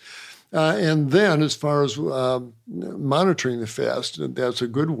fast. And then as far as monitoring the fast, that's a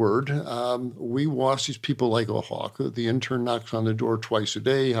good word. We watch these people like a hawk. The intern knocks on the door twice a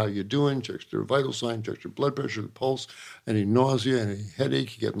day. How you doing? Checks their vital sign, checks their blood pressure, the pulse, any nausea, any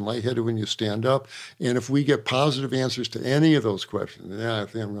headache, you getting lightheaded when you stand up. And if we get positive answers to any of those questions, I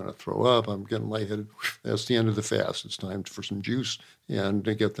think I'm going to throw up, I'm getting lightheaded, that's the end of the fast. It's time for some juice and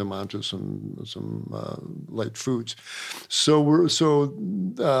to get them onto some light foods. So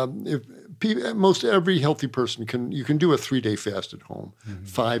if most every healthy person you can do a 3-day fast at home,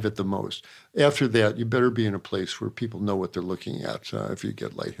 5 at the most. After that, you better be in a place where people know what they're looking at if you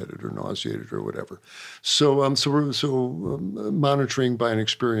get lightheaded or nauseated or whatever. So monitoring by an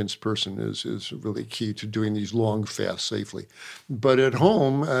experienced person is really key to doing these long fasts safely. But at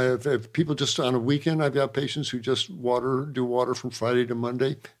home, if people just on a weekend, I've got patients who just do water from Friday to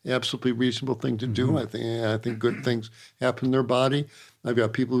Monday. Absolutely reasonable thing to do. I think good things happen in their body. I've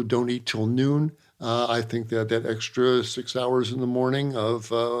got people who don't eat till noon. I think that extra 6 hours in the morning of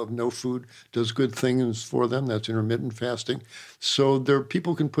no food does good things for them. That's intermittent fasting. So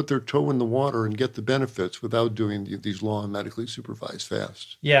people can put their toe in the water and get the benefits without doing these long medically supervised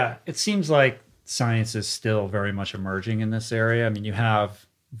fasts. Yeah, it seems like science is still very much emerging in this area. I mean, you have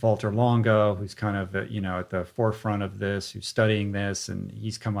Walter Longo, who's kind of at the forefront of this, who's studying this, and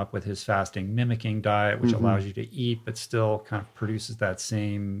he's come up with his fasting mimicking diet, which allows you to eat but still kind of produces that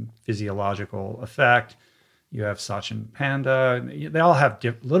same physiological effect. You have Sachin Panda. They all have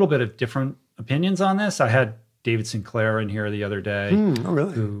a little bit of different opinions on this. I had David Sinclair in here the other day,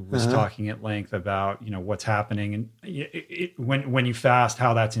 who was talking at length about what's happening and when you fast,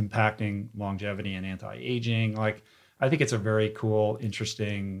 how that's impacting longevity and anti-aging. Like, I think it's a very cool,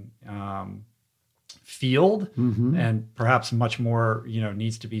 interesting field, and perhaps much more,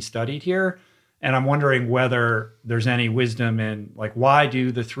 needs to be studied here. And I'm wondering whether there's any wisdom in, like, why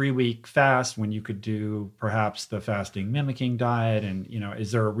do the 3-week fast when you could do perhaps the fasting mimicking diet? And,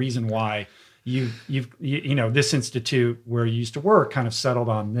 is there a reason why this institute where you used to work kind of settled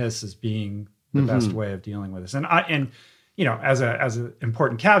on this as being the best way of dealing with this? And as an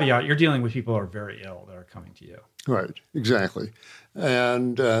important caveat, you're dealing with people who are very ill that are coming to you. Right, exactly.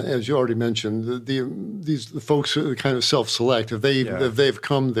 And as you already mentioned, the folks who kind of self-select, if they've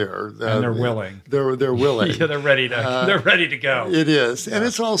come there, and they're willing, they're willing, they're ready to go. It is, and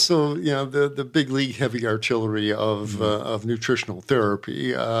it's also the big league heavy artillery of nutritional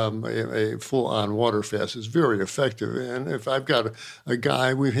therapy. A full-on water fast is very effective. And if I've got a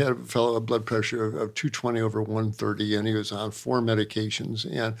guy, we've had a fellow with blood pressure of 220 over 130, and he was on 4 medications,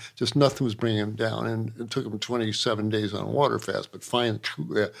 and just nothing was bringing him down, and it took him 27 days on a water fast, but finally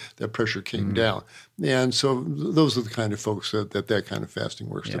that pressure came down. And so those are the kind of folks that kind of fasting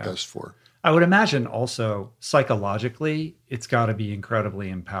works the best for. I would imagine also psychologically, it's got to be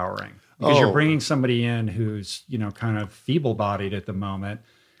incredibly empowering because you're bringing somebody in who's, kind of feeble-bodied at the moment,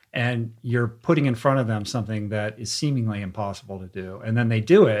 and you're putting in front of them something that is seemingly impossible to do. And then they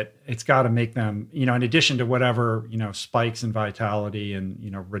do it. It's got to make them, in addition to whatever, spikes in vitality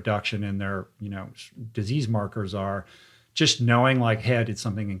and, reduction in their, disease markers are, just knowing like, hey, I did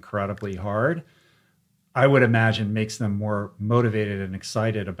something incredibly hard, I would imagine makes them more motivated and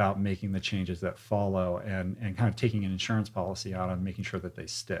excited about making the changes that follow and kind of taking an insurance policy out on making sure that they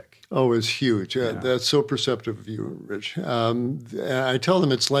stick. Oh, it's huge. That's so perceptive of you, Rich. I tell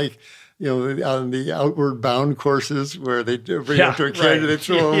them it's like, on the outward bound courses where they bring up to a kid and they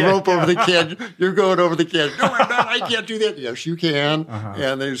throw a rope over the kid. You're going over the kid. No, I'm not. I can't do that. Yes, you can.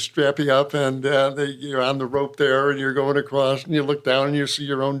 And they strap you up and you're on the rope there and you're going across and you look down and you see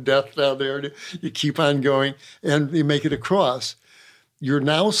your own death down there. And you keep on going and you make it across. You're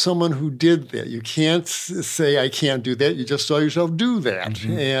now someone who did that. You can't say, I can't do that. You just saw yourself do that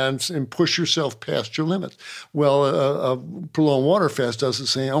and push yourself past your limits. Well, a prolonged water fast doesn't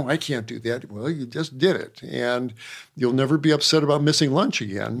say, oh, I can't do that. Well, you just did it. And you'll never be upset about missing lunch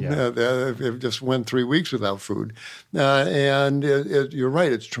again if you just went 3 weeks without food. And you're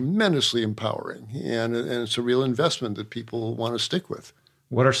right. It's tremendously empowering. And it's a real investment that people want to stick with.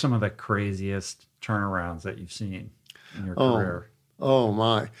 What are some of the craziest turnarounds that you've seen in your career? Oh,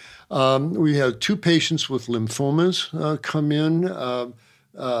 my. We had 2 patients with lymphomas come in.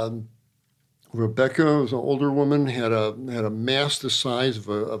 Rebecca was an older woman, had a mass the size of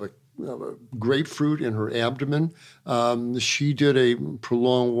a grapefruit in her abdomen. She did a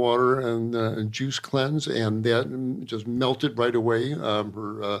prolonged water and juice cleanse, and that just melted right away.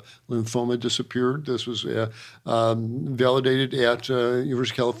 Her lymphoma disappeared. This was validated at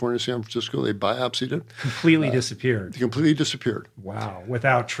University of California, San Francisco. They biopsied it. Completely disappeared. Completely disappeared. Wow.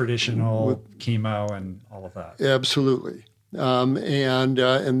 Without traditional chemo and all of that. Absolutely. And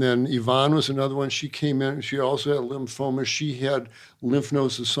then Yvonne was another one. She came in. She also had lymphoma. She had lymph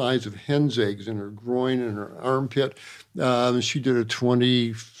nodes the size of hen's eggs in her groin and her armpit. She did a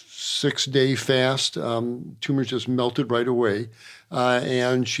 26-day fast. Tumors just melted right away,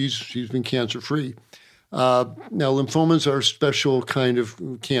 and she's been cancer-free. Now, lymphomas are special kind of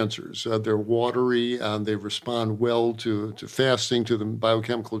cancers. They're watery. They respond well to fasting, to the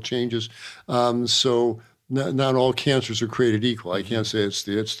biochemical changes. So not all cancers are created equal. I can't say it's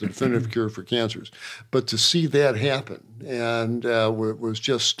the definitive cure for cancers, but to see that happen and was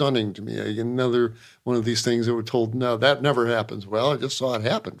just stunning to me. Another one of these things that were told, no, that never happens. Well, I just saw it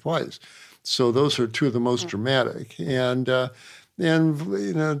happen twice. So those are two of the most dramatic. And Dr.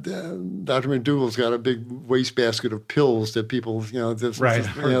 McDougall's got a big wastebasket of pills that people,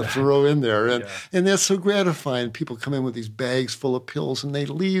 throw in there. And that's so gratifying. People come in with these bags full of pills and they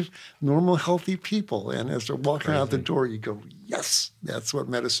leave normal, healthy people. And as they're walking out the door, you go, yes, that's what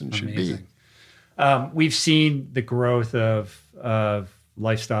medicine should be. We've seen the growth of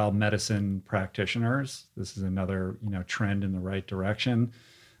lifestyle medicine practitioners. This is another, trend in the right direction.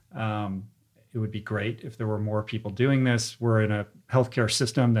 It would be great if there were more people doing this. We're in a healthcare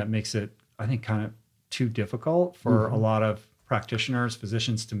system that makes it, I think, kind of too difficult for a lot of practitioners,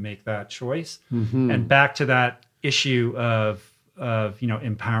 physicians to make that choice. And back to that issue of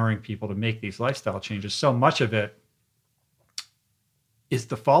empowering people to make these lifestyle changes. So much of it is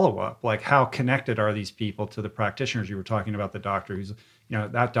the follow-up. Like, how connected are these people to the practitioners? You were talking about the doctor who's,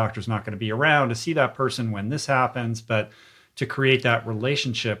 that doctor's not going to be around to see that person when this happens, but to create that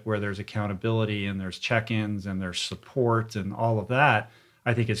relationship where there's accountability and there's check-ins and there's support and all of that,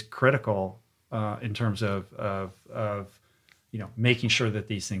 I think is critical in terms of making sure that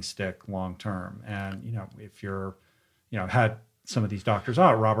these things stick long-term. And, if you're, had some of these doctors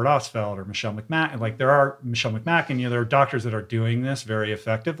on, Robert Ostfeld or Michelle McMacken, there are doctors that are doing this very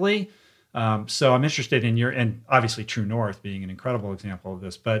effectively. So I'm interested in and obviously True North being an incredible example of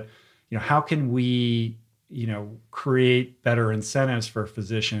this, but, how can we create better incentives for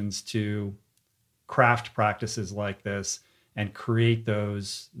physicians to craft practices like this and create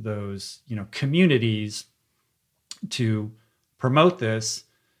those communities to promote this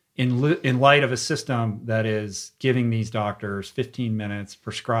in light of a system that is giving these doctors 15 minutes,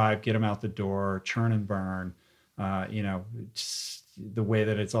 prescribe, get them out the door, churn and burn. The way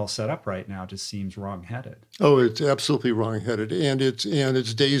that it's all set up right now just seems wrong-headed. Oh, it's absolutely wrong-headed, and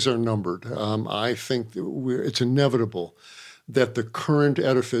its days are numbered. I think that it's inevitable that the current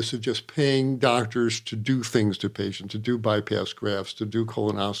edifice of just paying doctors to do things to patients, to do bypass grafts, to do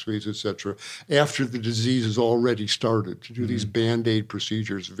colonoscopies, et cetera, after the disease has already started, to do these Band-Aid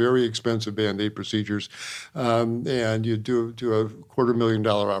procedures, very expensive Band-Aid procedures, and you do a $250,000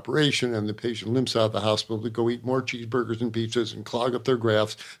 operation, and the patient limps out of the hospital to go eat more cheeseburgers and pizzas and clog up their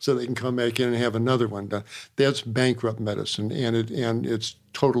grafts so they can come back in and have another one done. That's bankrupt medicine, and it's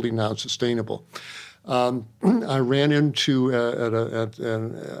totally not sustainable. I ran into at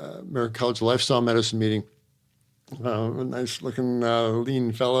an American College of Lifestyle Medicine meeting a nice-looking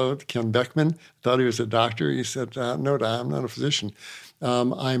lean fellow, Ken Beckman. Thought he was a doctor. He said, "No, I'm not a physician.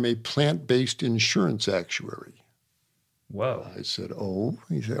 I'm a plant-based insurance actuary." Whoa. I said, "Oh?"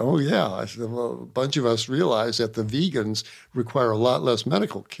 He said, "Oh, yeah." I said, "Well, a bunch of us realize that the vegans require a lot less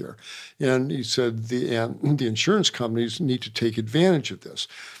medical care." And he said, the insurance companies need to take advantage of this.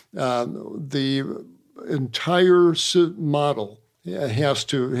 The entire model has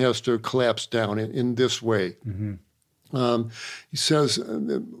to collapse down in this way. He says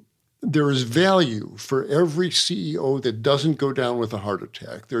there is value for every CEO that doesn't go down with a heart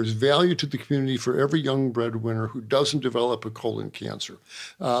attack. There's value to the community for every young breadwinner who doesn't develop a colon cancer.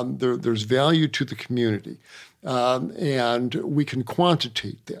 There's value to the community. And we can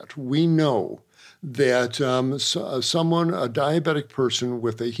quantitate that. We know that a diabetic person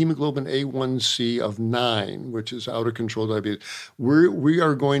with a hemoglobin A1C of 9, which is out of control diabetes, we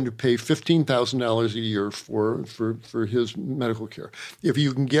are going to pay $15,000 a year for his medical care. If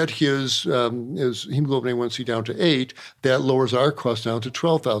you can get his hemoglobin A1C down to 8, that lowers our cost down to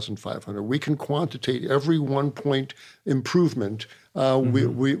 $12,500. We can quantitate every 1 point improvement.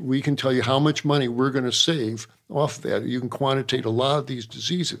 We can tell you how much money we're going to save off that. You can quantitate a lot of these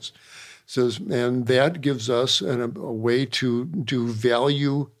diseases. And that gives us a way to do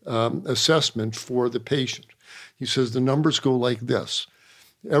value assessment for the patient. He says the numbers go like this.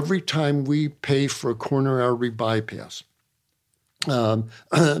 Every time we pay for a coronary artery bypass, by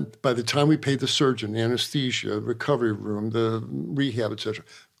the time we pay the surgeon, anesthesia, recovery room, the rehab, et cetera,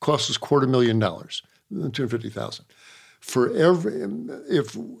 costs us $250,000, $250,000. If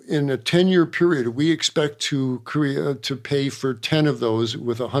in a 10-year period we expect to pay for 10 of those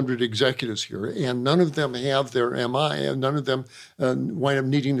with 100 executives here, and none of them have their MI, and none of them wind up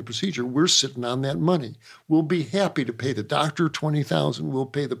needing the procedure, we're sitting on that money. We'll be happy to pay the doctor $20,000. We'll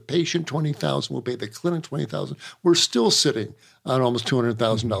pay the patient $20,000. We'll pay the clinic $20,000. We're still sitting on almost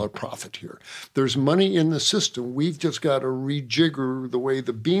 $200,000 profit here. There's money in the system. We've just got to rejigger the way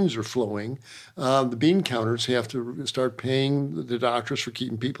the beans are flowing. The bean counters have to start paying the doctors for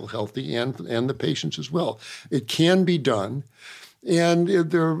keeping people healthy and the patients as well. It can be done. And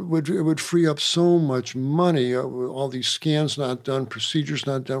it would free up so much money. All these scans not done, procedures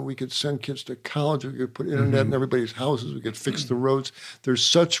not done. We could send kids to college. We could put internet in everybody's houses. We could fix the roads. There's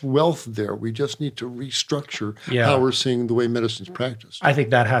such wealth there. We just need to restructure how we're seeing the way medicine's practiced. I think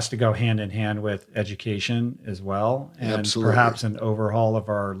that has to go hand in hand with education as well, and perhaps an overhaul of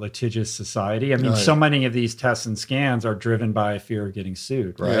our litigious society. I mean, so many of these tests and scans are driven by a fear of getting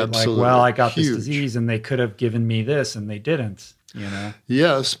sued, right? Absolutely. Like, well, I got this disease and they could have given me this and they didn't. You know?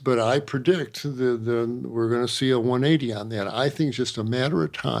 Yes, but I predict we're going to see a 180 on that. I think it's just a matter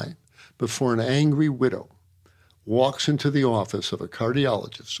of time before an angry widow walks into the office of a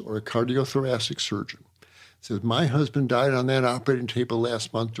cardiologist or a cardiothoracic surgeon, says, my husband died on that operating table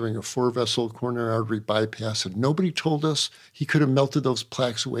last month during a 4-vessel coronary artery bypass, and nobody told us he could have melted those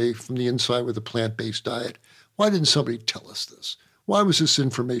plaques away from the inside with a plant-based diet. Why didn't somebody tell us this? Why was this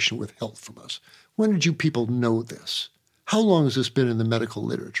information withheld from us? When did you people know this? How long has this been in the medical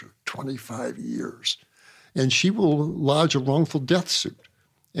literature? 25 years. And she will lodge a wrongful death suit.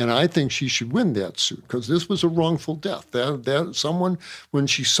 And I think she should win that suit because this was a wrongful death. That someone, when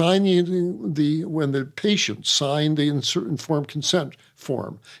she signed when the patient signed the informed consent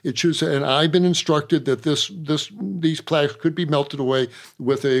form, it should say, and I've been instructed that these plaques could be melted away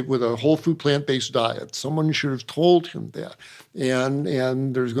with a whole food plant-based diet. Someone should have told him that.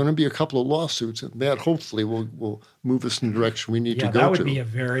 And there's going to be a couple of lawsuits, and that hopefully will move us in the direction we need to go to. That would be a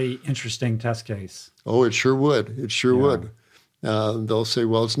very interesting test case. Oh, it sure would. It sure would. They'll say,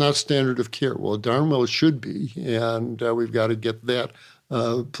 well, it's not standard of care. Well, darn well it should be, and we've got to get that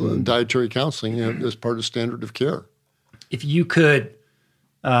dietary counseling as part of standard of care. If you could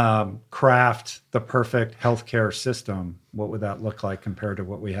craft the perfect healthcare system, what would that look like compared to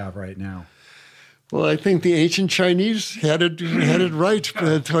what we have right now? Well, I think the ancient Chinese had it right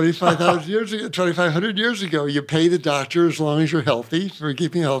 2,500 years ago. You pay the doctor as long as you're healthy, for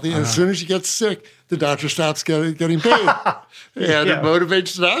keeping healthy. And as soon as you get sick, the doctor stops getting paid. And it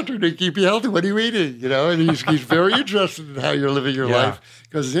motivates the doctor to keep you healthy. What are you eating? You know, and he's very interested in how you're living your life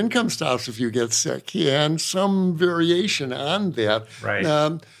because his income stops if you get sick. And some variation on that.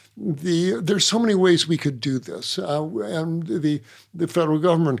 Right. There's so many ways we could do this, and the federal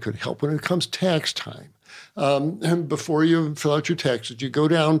government could help when it comes tax time. And before you fill out your taxes, you go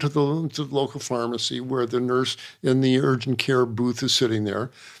down to the local pharmacy where the nurse in the urgent care booth is sitting there,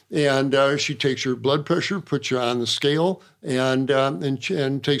 and she takes your blood pressure, puts you on the scale, and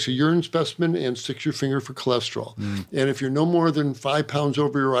takes a urine specimen and sticks your finger for cholesterol. And if you're no more than 5 pounds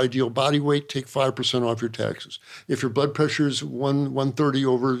over your ideal body weight, take 5% off your taxes. If your blood pressure is 130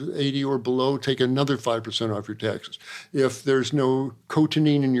 over 80 or below, take another 5% off your taxes. If there's no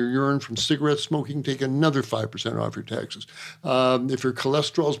cotinine in your urine from cigarette smoking, take another 5% off your taxes. If your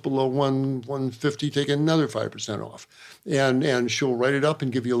cholesterol is below 150, take another 5% off. And she'll write it up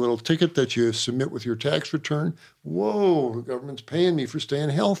and give you a little ticket that you submit with your tax return. Whoa, the government's paying me for staying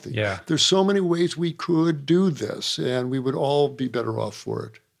healthy. Yeah. There's so many ways we could do this, and we would all be better off for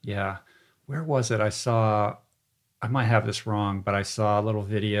it. Yeah. Where was it? I might have this wrong, but I saw a little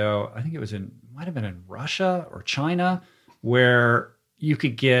video. I think it might have been in Russia or China, where you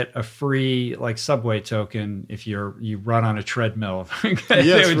could get a free subway token if you run on a treadmill.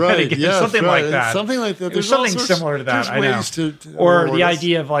 Yes, right. Something like that. Something like that. There's something similar to that. I know. Or the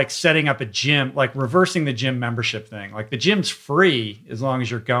idea of setting up a gym, reversing the gym membership thing. The gym's free as long as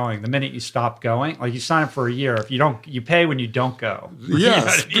you're going. The minute you stop going, you sign up for a year. If you don't, you pay when you don't go.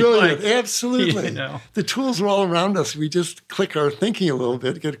 Yes, brilliant. Absolutely. The tools are all around us. We just click our thinking a little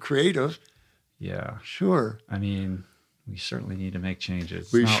bit, get creative. Yeah. Sure. I mean, we certainly need to make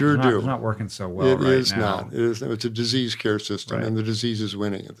changes. We sure do. It's not working so well right now. It is not. It's a disease care system, and the disease is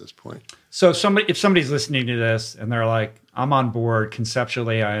winning at this point. So if somebody's listening to this and they're like, I'm on board,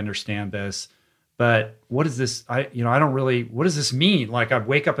 conceptually I understand this, but what is this? What does this mean? I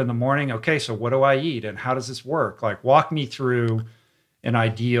wake up in the morning, okay, so what do I eat and how does this work? Walk me through an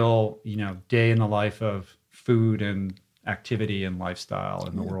ideal, day in the life of food and activity and lifestyle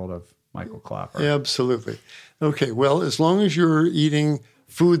in the world of Michael Klaper. Absolutely. Okay, well, as long as you're eating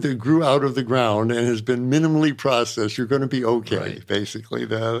food that grew out of the ground and has been minimally processed, you're going to be okay, basically.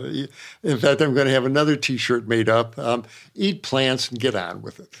 In fact, I'm going to have another T-shirt made up. Eat plants and get on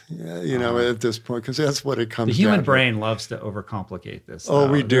with it, at this point, because that's what it comes down to. The human brain loves to overcomplicate this. Oh,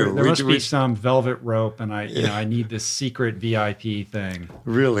 we do. There must be some velvet rope, and I need this secret VIP thing.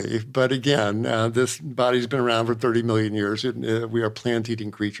 Really. But again, this body's been around for 30 million years. We are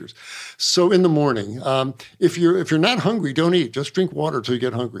plant-eating creatures. So in the morning, if you're not hungry, don't eat. Just drink water till you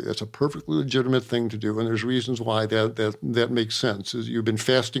get hungry. That's a perfectly legitimate thing to do, and there's reasons why that makes sense. As you've been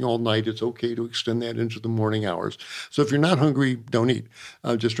fasting all night, it's okay to extend that into the morning hours. So if you're not hungry, don't eat.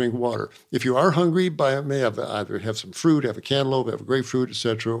 Just drink water. If you are hungry, either have some fruit, have a cantaloupe, have a grapefruit,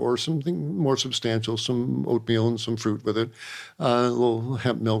 etc., or something more substantial, some oatmeal and some fruit with it, a little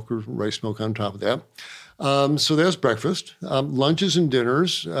hemp milk or rice milk on top of that. So there's breakfast. Lunches and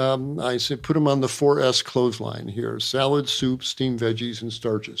dinners, I say put them on the 4S clothesline here: salad, soup, steamed veggies, and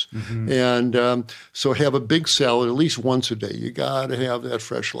starches. Mm-hmm. And so have a big salad at least once a day. You got to have that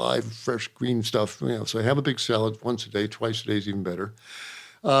fresh green stuff. So have a big salad once a day. Twice a day is even better.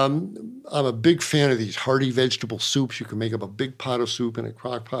 I'm a big fan of these hearty vegetable soups. You can make up a big pot of soup in a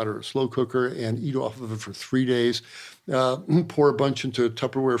crock pot or a slow cooker and eat off of it for 3 days. Pour a bunch into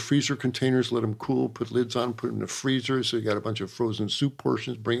Tupperware freezer containers, let them cool, put lids on, put them in the freezer. So you got a bunch of frozen soup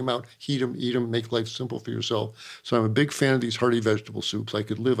portions, bring them out, heat them, eat them, make life simple for yourself. So I'm a big fan of these hearty vegetable soups. I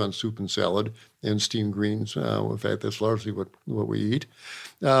could live on soup and salad and steamed greens. In fact, that's largely what we eat.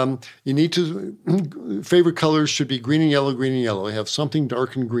 You need to, favorite colors should be green and yellow. Have something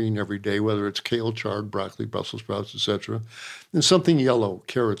dark and green every day, whether it's kale, chard, broccoli, Brussels sprouts, etc. And something yellow: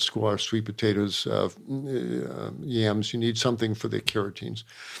 carrots, squash, sweet potatoes, yams. You need something for the carotenes.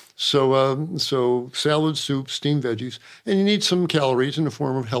 So salad, soup, steamed veggies, and you need some calories in the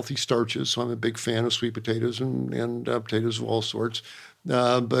form of healthy starches. So I'm a big fan of sweet potatoes and potatoes of all sorts,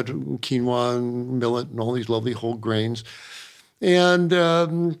 but quinoa and millet and all these lovely whole grains. And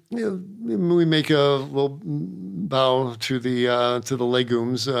we make a little bow to the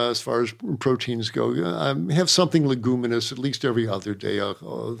legumes as far as proteins go. Have something leguminous at least every other day. A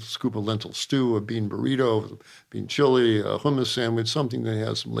scoop of lentil stew, a bean burrito, bean chili, a hummus sandwich, something that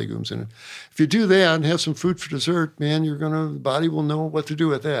has some legumes in it. If you do that and have some fruit for dessert, man, the body will know what to do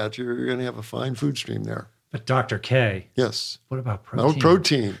with that. You're going to have a fine food stream there. But Dr. K. Yes. What about protein? Oh,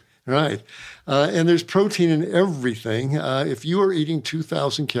 protein. Right. And there's protein in everything. If you are eating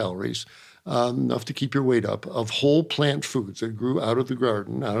 2,000 calories, enough to keep your weight up, of whole plant foods that grew out of the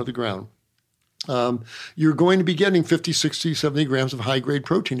garden, out of the ground, you're going to be getting 50, 60, 70 grams of high-grade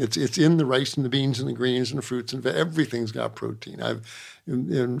protein. It's in the rice and the beans and the greens and the fruits, and everything's got protein.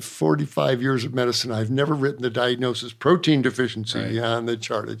 In 45 years of medicine, I've never written the diagnosis protein deficiency on the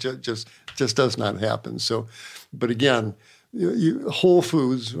chart. It just does not happen. So, but again, whole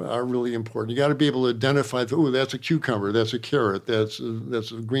foods are really important. You got to be able to identify, that's a cucumber, that's a carrot, that's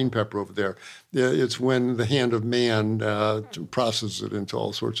a green pepper over there. It's when the hand of man processes it into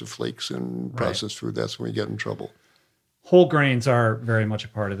all sorts of flakes and processed food. That's when you get in trouble. Whole grains are very much a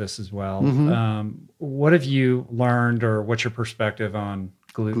part of this as well. Mm-hmm. What have you learned, or what's your perspective on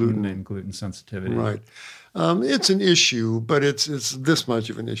gluten and gluten sensitivity? Right. It's an issue, but it's this much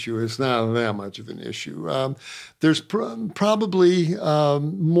of an issue. It's not that much of an issue. There's probably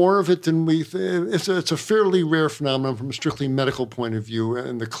more of it than we think. It's a fairly rare phenomenon from a strictly medical point of view,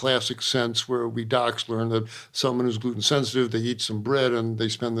 in the classic sense where we docs learn that someone who's gluten sensitive, they eat some bread and they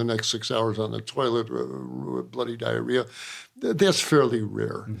spend the next 6 hours on the toilet with bloody diarrhea. That's fairly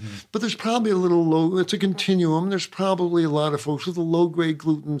rare. Mm-hmm. But there's probably it's a continuum. There's probably a lot of folks with a low-grade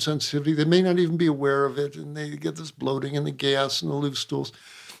gluten sensitivity that may not even be aware of it, and they get this bloating and the gas and the loose stools.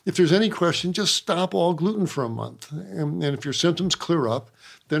 If there's any question, just stop all gluten for a month. And if your symptoms clear up,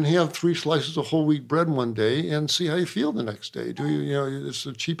 then have 3 slices of whole wheat bread one day and see how you feel the next day. It's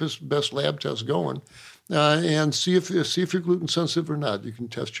the cheapest, best lab test going. And see if you're gluten sensitive or not. You can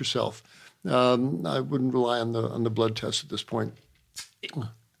test yourself. I wouldn't rely on the blood test at this point.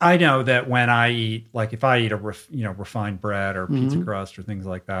 I know that when I eat, like if I eat a refined bread or pizza crust or things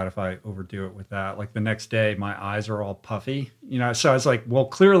like that, if I overdo it with that, like the next day my eyes are all puffy. So I was like, well,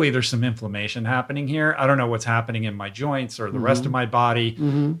 clearly there's some inflammation happening here. I don't know what's happening in my joints or the rest of my body,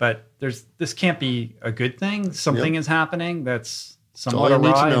 but this can't be a good thing. Something is happening that's somewhat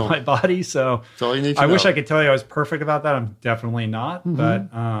awry in my body. So I wish I could tell you I was perfect about that. I'm definitely not, but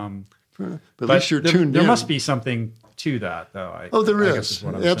at least you're tuned in. There must be something to that, though. There is.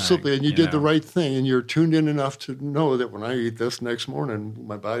 Absolutely. And you did the right thing, and you're tuned in enough to know that when I eat this next morning,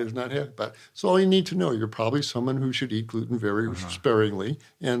 my body's not happy about it. So all you need to know, you're probably someone who should eat gluten very sparingly,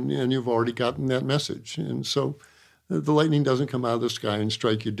 and you've already gotten that message. And so The lightning doesn't come out of the sky and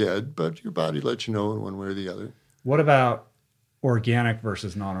strike you dead, but your body lets you know in one way or the other. What about organic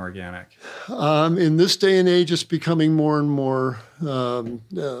versus non-organic? In this day and age, it's becoming more and more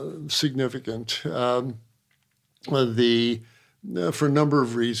significant. For a number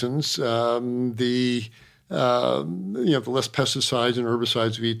of reasons, the less pesticides and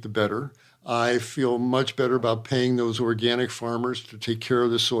herbicides we eat, the better. I feel much better about paying those organic farmers to take care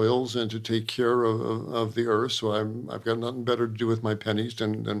of the soils and to take care of the earth. So I've got nothing better to do with my pennies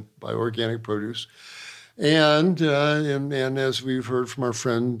than buy organic produce. And as we've heard from our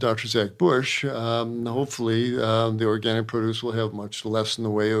friend Dr. Zach Bush, hopefully the organic produce will have much less in the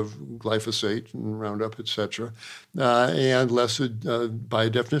way of glyphosate and Roundup, et cetera, and less by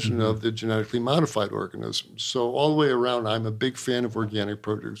definition of the genetically modified organisms. So all the way around, I'm a big fan of organic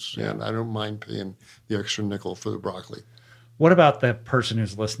produce, and I don't mind paying the extra nickel for the broccoli. What about the person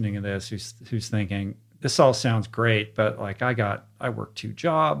who's listening to this who's thinking, this all sounds great, but like I work 2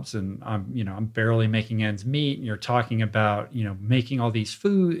 jobs and I'm barely making ends meet. And you're talking about, making all these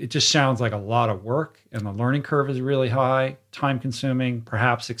food. It just sounds like a lot of work, and the learning curve is really high, time consuming,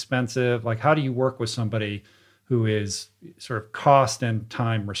 perhaps expensive. Like, how do you work with somebody who is sort of cost and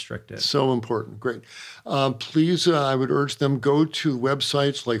time restricted? So important. Great. Please, I would urge them, go to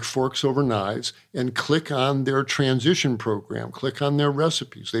websites like Forks Over Knives and click on their transition program. Click on their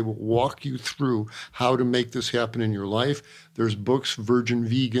recipes. They will walk you through how to make this happen in your life. There's books, Virgin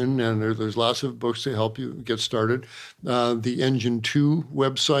Vegan, and there's lots of books to help you get started. The Engine 2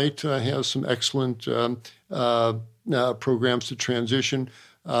 website has some excellent programs to transition.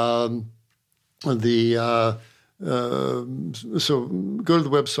 So go to the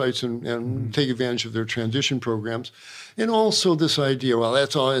websites and take advantage of their transition programs. And also this idea, well,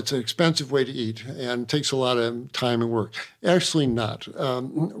 it's an expensive way to eat and takes a lot of time and work. Actually not.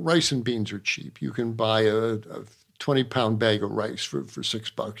 Rice and beans are cheap. You can buy a 20-pound bag of rice for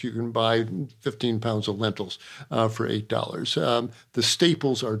 $6. You can buy 15 pounds of lentils for $8. The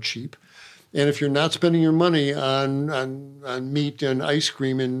staples are cheap. And if you're not spending your money on meat and ice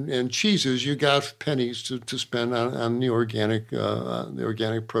cream and cheeses, you got pennies to spend on the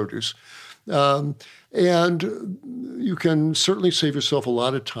organic produce. And you can certainly save yourself a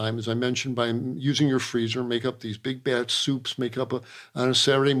lot of time, as I mentioned, by using your freezer. Make up these big batch soups. On a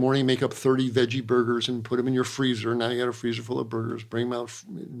Saturday morning, make up 30 veggie burgers and put them in your freezer. Now you got a freezer full of burgers. Bring them out,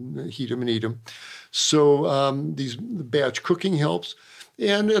 heat them, and eat them. So these batch cooking helps.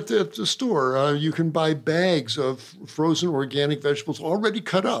 And at the store, you can buy bags of frozen organic vegetables already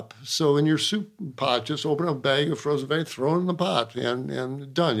cut up. So in your soup pot, just open up a bag of frozen vegetables, throw it in the pot,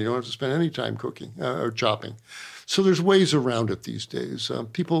 and done. You don't have to spend any time cooking or chopping. So there's ways around it these days.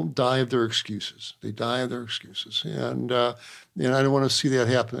 People die of their excuses. They die of their excuses. And I don't want to see that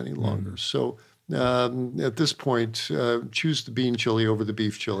happen any longer. So at this point, choose the bean chili over the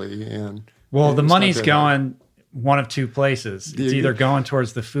beef chili. Well, the money's going one of 2 places. It's either going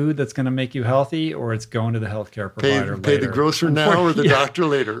towards the food that's going to make you healthy, or it's going to the healthcare provider later. Pay the grocer now or the doctor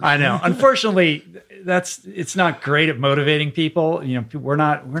later. I know. Unfortunately, it's not great at motivating people. We're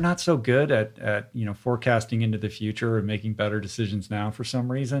not so good at forecasting into the future and making better decisions now for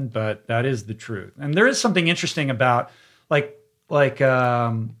some reason, but that is the truth. And there is something interesting about it's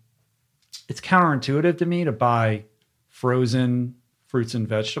counterintuitive to me to buy frozen fruits and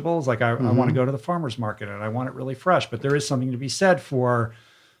vegetables. Like I want to go to the farmer's market and I want it really fresh, but there is something to be said for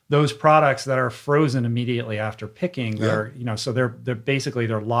those products that are frozen immediately after picking. So they're basically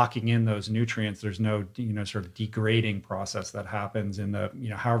locking in those nutrients. There's no, sort of degrading process that happens in the,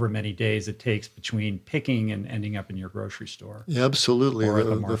 however many days it takes between picking and ending up in your grocery store. Yeah, absolutely.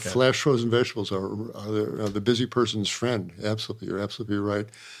 The flash frozen vegetables are the busy person's friend. Absolutely. You're absolutely right.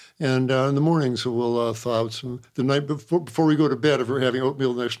 And in the mornings, we'll thaw out some. The night before we go to bed, if we're having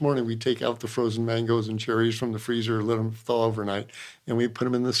oatmeal the next morning, we take out the frozen mangoes and cherries from the freezer, let them thaw overnight, and we put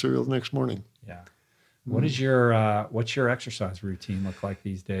them in the cereal the next morning. Yeah. What's your exercise routine look like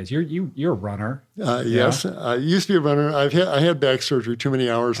these days? You're a runner. Yes, I used to be a runner. I had back surgery, too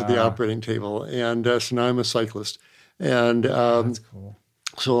many hours at the operating table, and so now I'm a cyclist. And that's cool.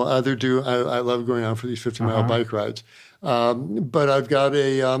 So I love going out for these 50-mile bike rides. But I've got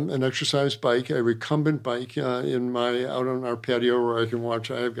an exercise bike, a recumbent bike out on our patio where I can watch.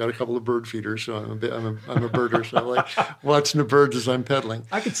 I've got a couple of bird feeders, so I'm a birder, so I like watching the birds as I'm pedaling.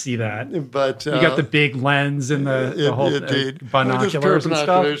 I could see that. But you got the big lens and the whole binoculars and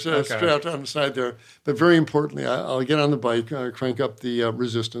stuff? Strapped on the side there. But very importantly, I'll get on the bike, crank up the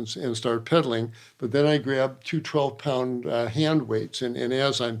resistance, and start pedaling. But then I grab 2 12-pound hand weights, and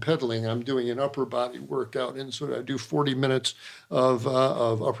as I'm pedaling, I'm doing an upper body workout. And so I do 40 40 minutes of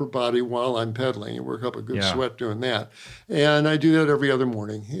upper body while I'm pedaling and work up a good sweat doing that. And I do that every other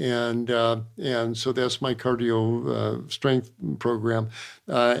morning. And so that's my cardio strength program.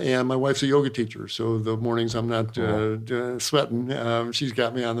 And my wife's a yoga teacher. So the mornings I'm not sweating. She's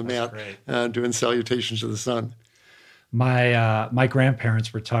got me on the mat doing salutations to the sun. My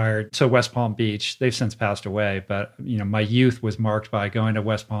grandparents retired to West Palm Beach. They've since passed away, but my youth was marked by going to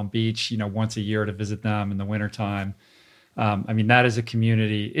West Palm Beach, once a year to visit them in the wintertime. That is a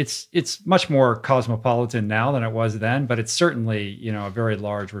community. It's much more cosmopolitan now than it was then, but it's certainly, a very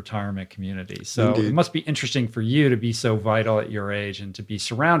large retirement community. So Indeed. It must be interesting for you to be so vital at your age and to be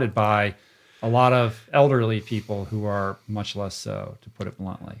surrounded by a lot of elderly people who are much less so, to put it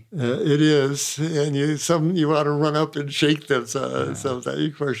bluntly. It is, and you want to run up and shake them. Sometimes,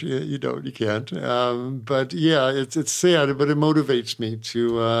 of course, you don't, you can't. But yeah, it's sad, but it motivates me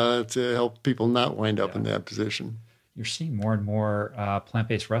to help people not wind up in that position. You're seeing more and more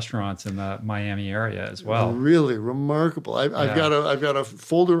plant-based restaurants in the Miami area as well. Really remarkable. I've got a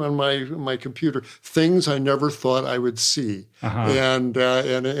folder on my computer, things I never thought I would see, and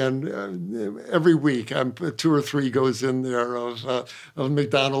every week 2 or 3 goes in there of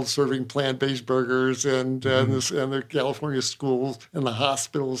McDonald's serving plant-based burgers, and the California schools and the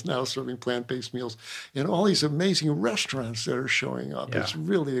hospitals now serving plant-based meals, and all these amazing restaurants that are showing up. Yeah. It's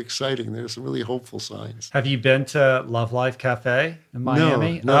really exciting. There's some really hopeful signs. Have you been to Love Life Cafe in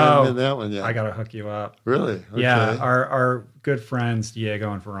Miami? No, I haven't been that one yet. I got to hook you up. Really? Okay. Yeah, our good friends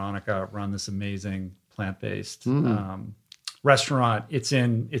Diego and Veronica run this amazing plant-based restaurant. It's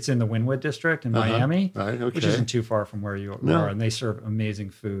in the Wynwood district in Miami, which isn't too far from where you are, and they serve amazing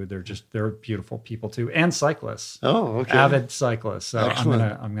food. They're beautiful people too, and cyclists. Oh, okay. Avid cyclists. So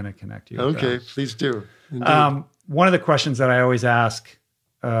I'm gonna connect you. Okay, please do. One of the questions that I always ask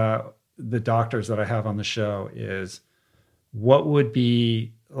the doctors that I have on the show is, what would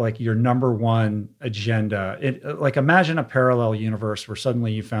be like your number one agenda? Imagine a parallel universe where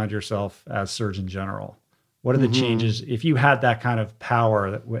suddenly you found yourself as Surgeon General. What are the changes if you had that kind of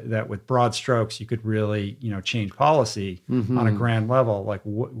power that with broad strokes you could really change policy on a grand level? Like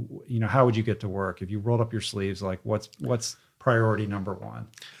how would you get to work if you rolled up your sleeves? Like what's priority number one?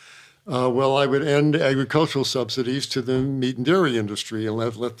 Well, I would end agricultural subsidies to the meat and dairy industry and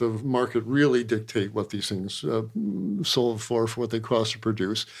let the market really dictate what these things sold for what they cost to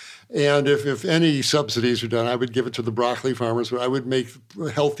produce. And if any subsidies are done, I would give it to the broccoli farmers, but I would make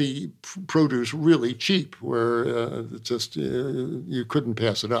healthy produce really cheap, where you couldn't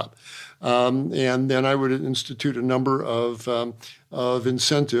pass it up. And then I would institute a number of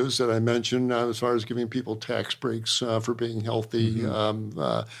incentives that I mentioned as far as giving people tax breaks for being healthy,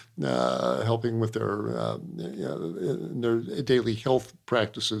 helping with their daily health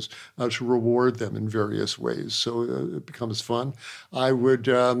practices to reward them in various ways. So it becomes fun. I would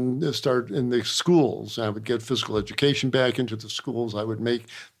start in the schools. I would get physical education back into the schools. I would make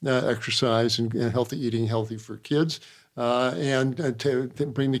exercise and healthy eating healthy for kids. And to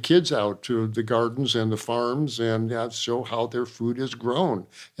bring the kids out to the gardens and the farms and show how their food is grown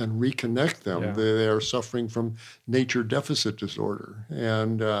and reconnect them. Yeah. They are suffering from nature deficit disorder,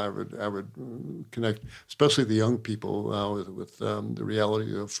 and I would connect, especially the young people, with the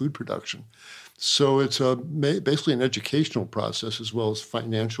reality of food production. So it's basically an educational process as well as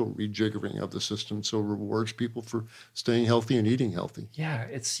financial rejiggering of the system, so it rewards people for staying healthy and eating healthy. Yeah,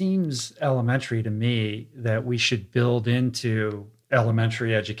 it seems elementary to me that we should build into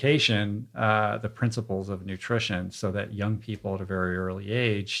elementary education the principles of nutrition so that young people at a very early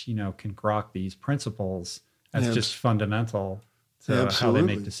age, can grok these principles as just fundamental to how they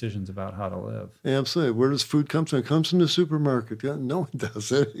make decisions about how to live. Absolutely. Where does food come from? It comes from the supermarket. No one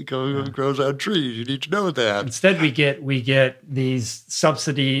does it. It grows on trees. You need to know that. Instead, we get these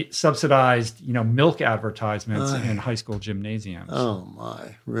subsidized, milk advertisements in high school gymnasiums. Oh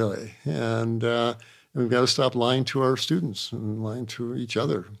my, really? And we've got to stop lying to our students and lying to each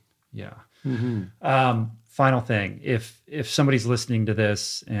other. Yeah. Mm-hmm. Final thing, if somebody's listening to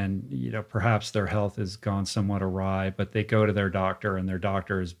this and perhaps their health has gone somewhat awry, but they go to their doctor and their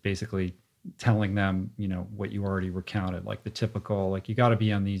doctor is basically telling them, what you already recounted, like the typical, like you got to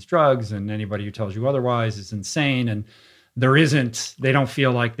be on these drugs, and anybody who tells you otherwise is insane, and they don't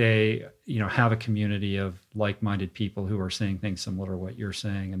feel like they have a community of like-minded people who are saying things similar to what you're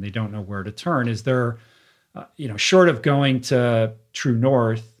saying, and they don't know where to turn. Is there, short of going to True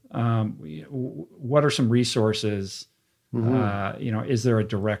North, what are some resources? Is there a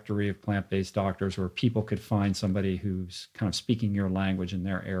directory of plant-based doctors where people could find somebody who's kind of speaking your language in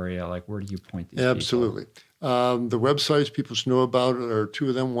their area? Like, where do you point these people? Absolutely. The websites people should know about are 2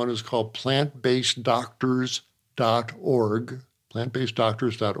 of them. One is called plantbaseddoctors.org. plantbasedoctors.org,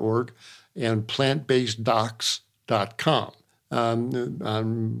 plantbasedoctors.org, and plantbaseddocs.com.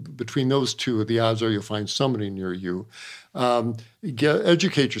 Between those two, the odds are you'll find somebody near you.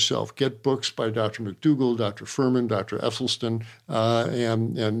 Educate yourself. Get books by Dr. McDougall, Dr. Furman, Dr. Esselston,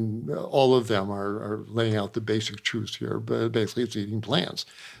 and all of them are laying out the basic truths here. But basically, it's eating plants.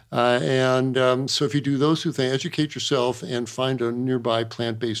 So if you do those two things, educate yourself and find a nearby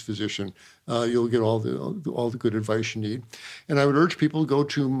plant-based physician, you'll get all the good advice you need. And I would urge people to go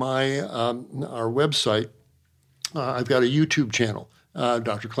to our website. I've got a YouTube channel,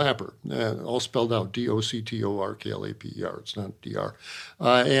 Dr. Klaper, all spelled out, DOCTORKLAPER. It's not DR.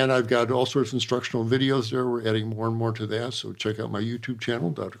 And I've got all sorts of instructional videos there. We're adding more and more to that. So check out my YouTube channel,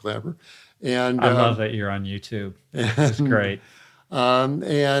 Dr. Klaper. And I love that you're on YouTube. It's great.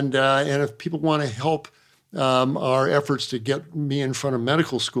 And if people want to help our efforts to get me in front of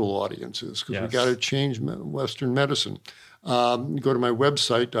medical school audiences, because we got to change Western medicine. Go to my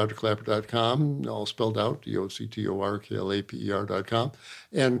website, drklaper.com, all spelled out, DOCTORKLAPER.com,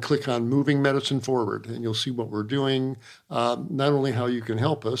 and click on Moving Medicine Forward, and you'll see what we're doing, not only how you can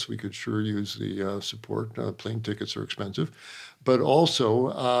help us, we could sure use the support, plane tickets are expensive, but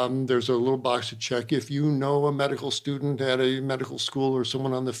also there's a little box to check if you know a medical student at a medical school or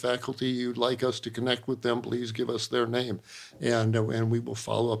someone on the faculty you'd like us to connect with them, please give us their name, and we will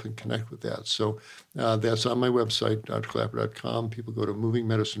follow up and connect with that. So that's on my website, drklaper.com. People go to Moving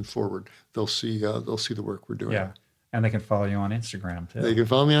Medicine Forward. They'll see the work we're doing. Yeah, and they can follow you on Instagram too. They can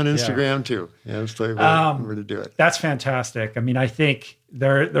follow me on Instagram too. Yeah, let's tell you where to do it. That's fantastic. I mean, I think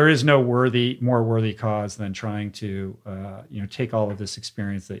there is no more worthy cause than trying to take all of this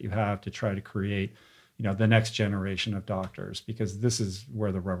experience that you have to try to create the next generation of doctors, because this is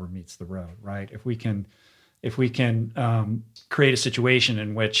where the rubber meets the road, right? If we can create a situation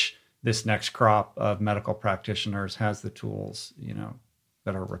in which this next crop of medical practitioners has the tools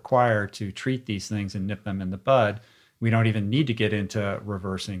that are required to treat these things and nip them in the bud, we don't even need to get into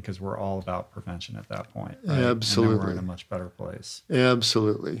reversing, because we're all about prevention at that point. Right? Absolutely. And then we're in a much better place.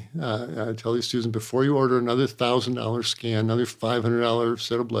 Absolutely. I tell these students, before you order another $1,000 scan, another $500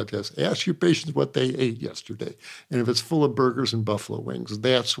 set of blood tests, ask your patients what they ate yesterday. And if it's full of burgers and buffalo wings,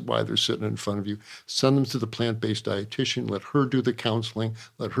 that's why they're sitting in front of you. Send them to the plant-based dietitian. Let her do the counseling.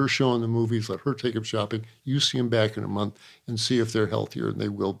 Let her show them the movies. Let her take them shopping. You see them back in a month and see if they're healthier, and they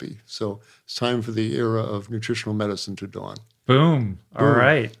will be. So it's time for the era of nutritional medicine to dawn. Boom. All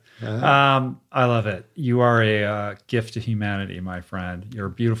right. Uh-huh. I love it. You are a gift to humanity, my friend. You're a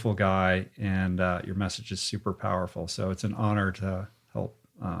beautiful guy, and your message is super powerful. So it's an honor to help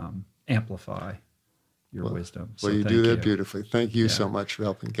amplify your wisdom. So you do that beautifully. Thank you so much for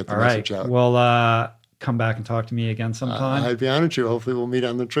helping get the message out. Well, come back and talk to me again sometime. I'd be honored to. Hopefully we'll meet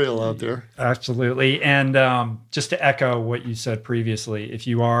on the trail out there. Absolutely. And just to echo what you said previously, if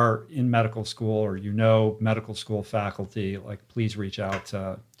you are in medical school or medical school faculty, please reach out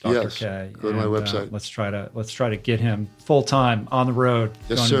to Dr. K. Go to my website. Let's try to get him full time on the road.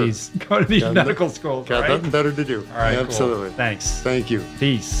 Yes, going sir. To these medical schools. Got nothing better to do. All right. Absolutely. Cool. Thanks. Thank you.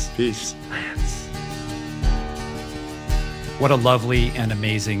 Peace. Peace. What a lovely and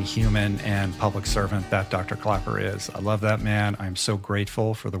amazing human and public servant that Dr. Klaper is. I love that man. I'm so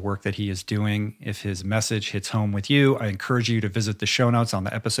grateful for the work that he is doing. If his message hits home with you, I encourage you to visit the show notes on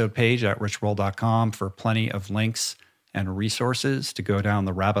the episode page at richroll.com for plenty of links and resources to go down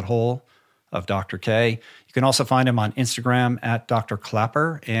the rabbit hole of Dr. K. You can also find him on Instagram at Dr.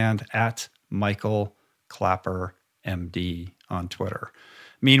 Klaper and at Michael Klaper MD on Twitter.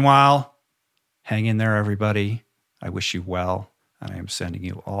 Meanwhile, hang in there, everybody. I wish you well, and I am sending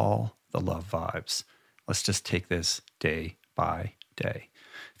you all the love vibes. Let's just take this day by day.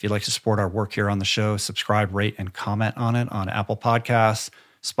 If you'd like to support our work here on the show, subscribe, rate, and comment on it on Apple Podcasts,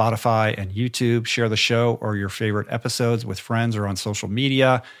 Spotify, and YouTube. Share the show or your favorite episodes with friends or on social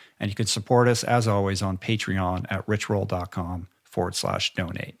media. And you can support us, as always, on Patreon at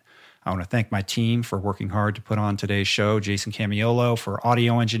richroll.com/donate. I want to thank my team for working hard to put on today's show, Jason Camiolo for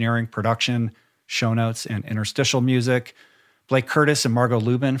audio engineering, production, show notes, and interstitial music, Blake Curtis and Margot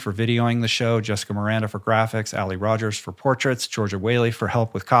Lubin for videoing the show, Jessica Miranda for graphics, Ali Rogers for portraits, Georgia Whaley for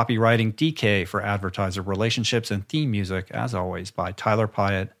help with copywriting, DK for advertiser relationships, and theme music, as always, by Tyler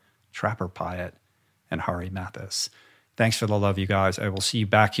Pyatt, Trapper Pyatt, and Hari Mathis. Thanks for the love, you guys. I will see you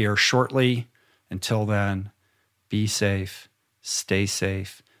back here shortly. Until then, be safe, stay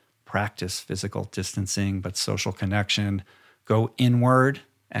safe, practice physical distancing, but social connection. Go inward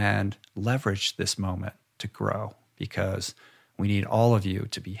and leverage this moment to grow, because we need all of you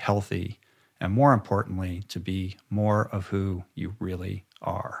to be healthy and, more importantly, to be more of who you really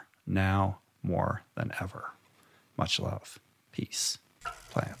are, now more than ever. Much love. Peace.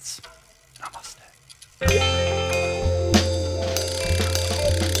 Plants. Namaste.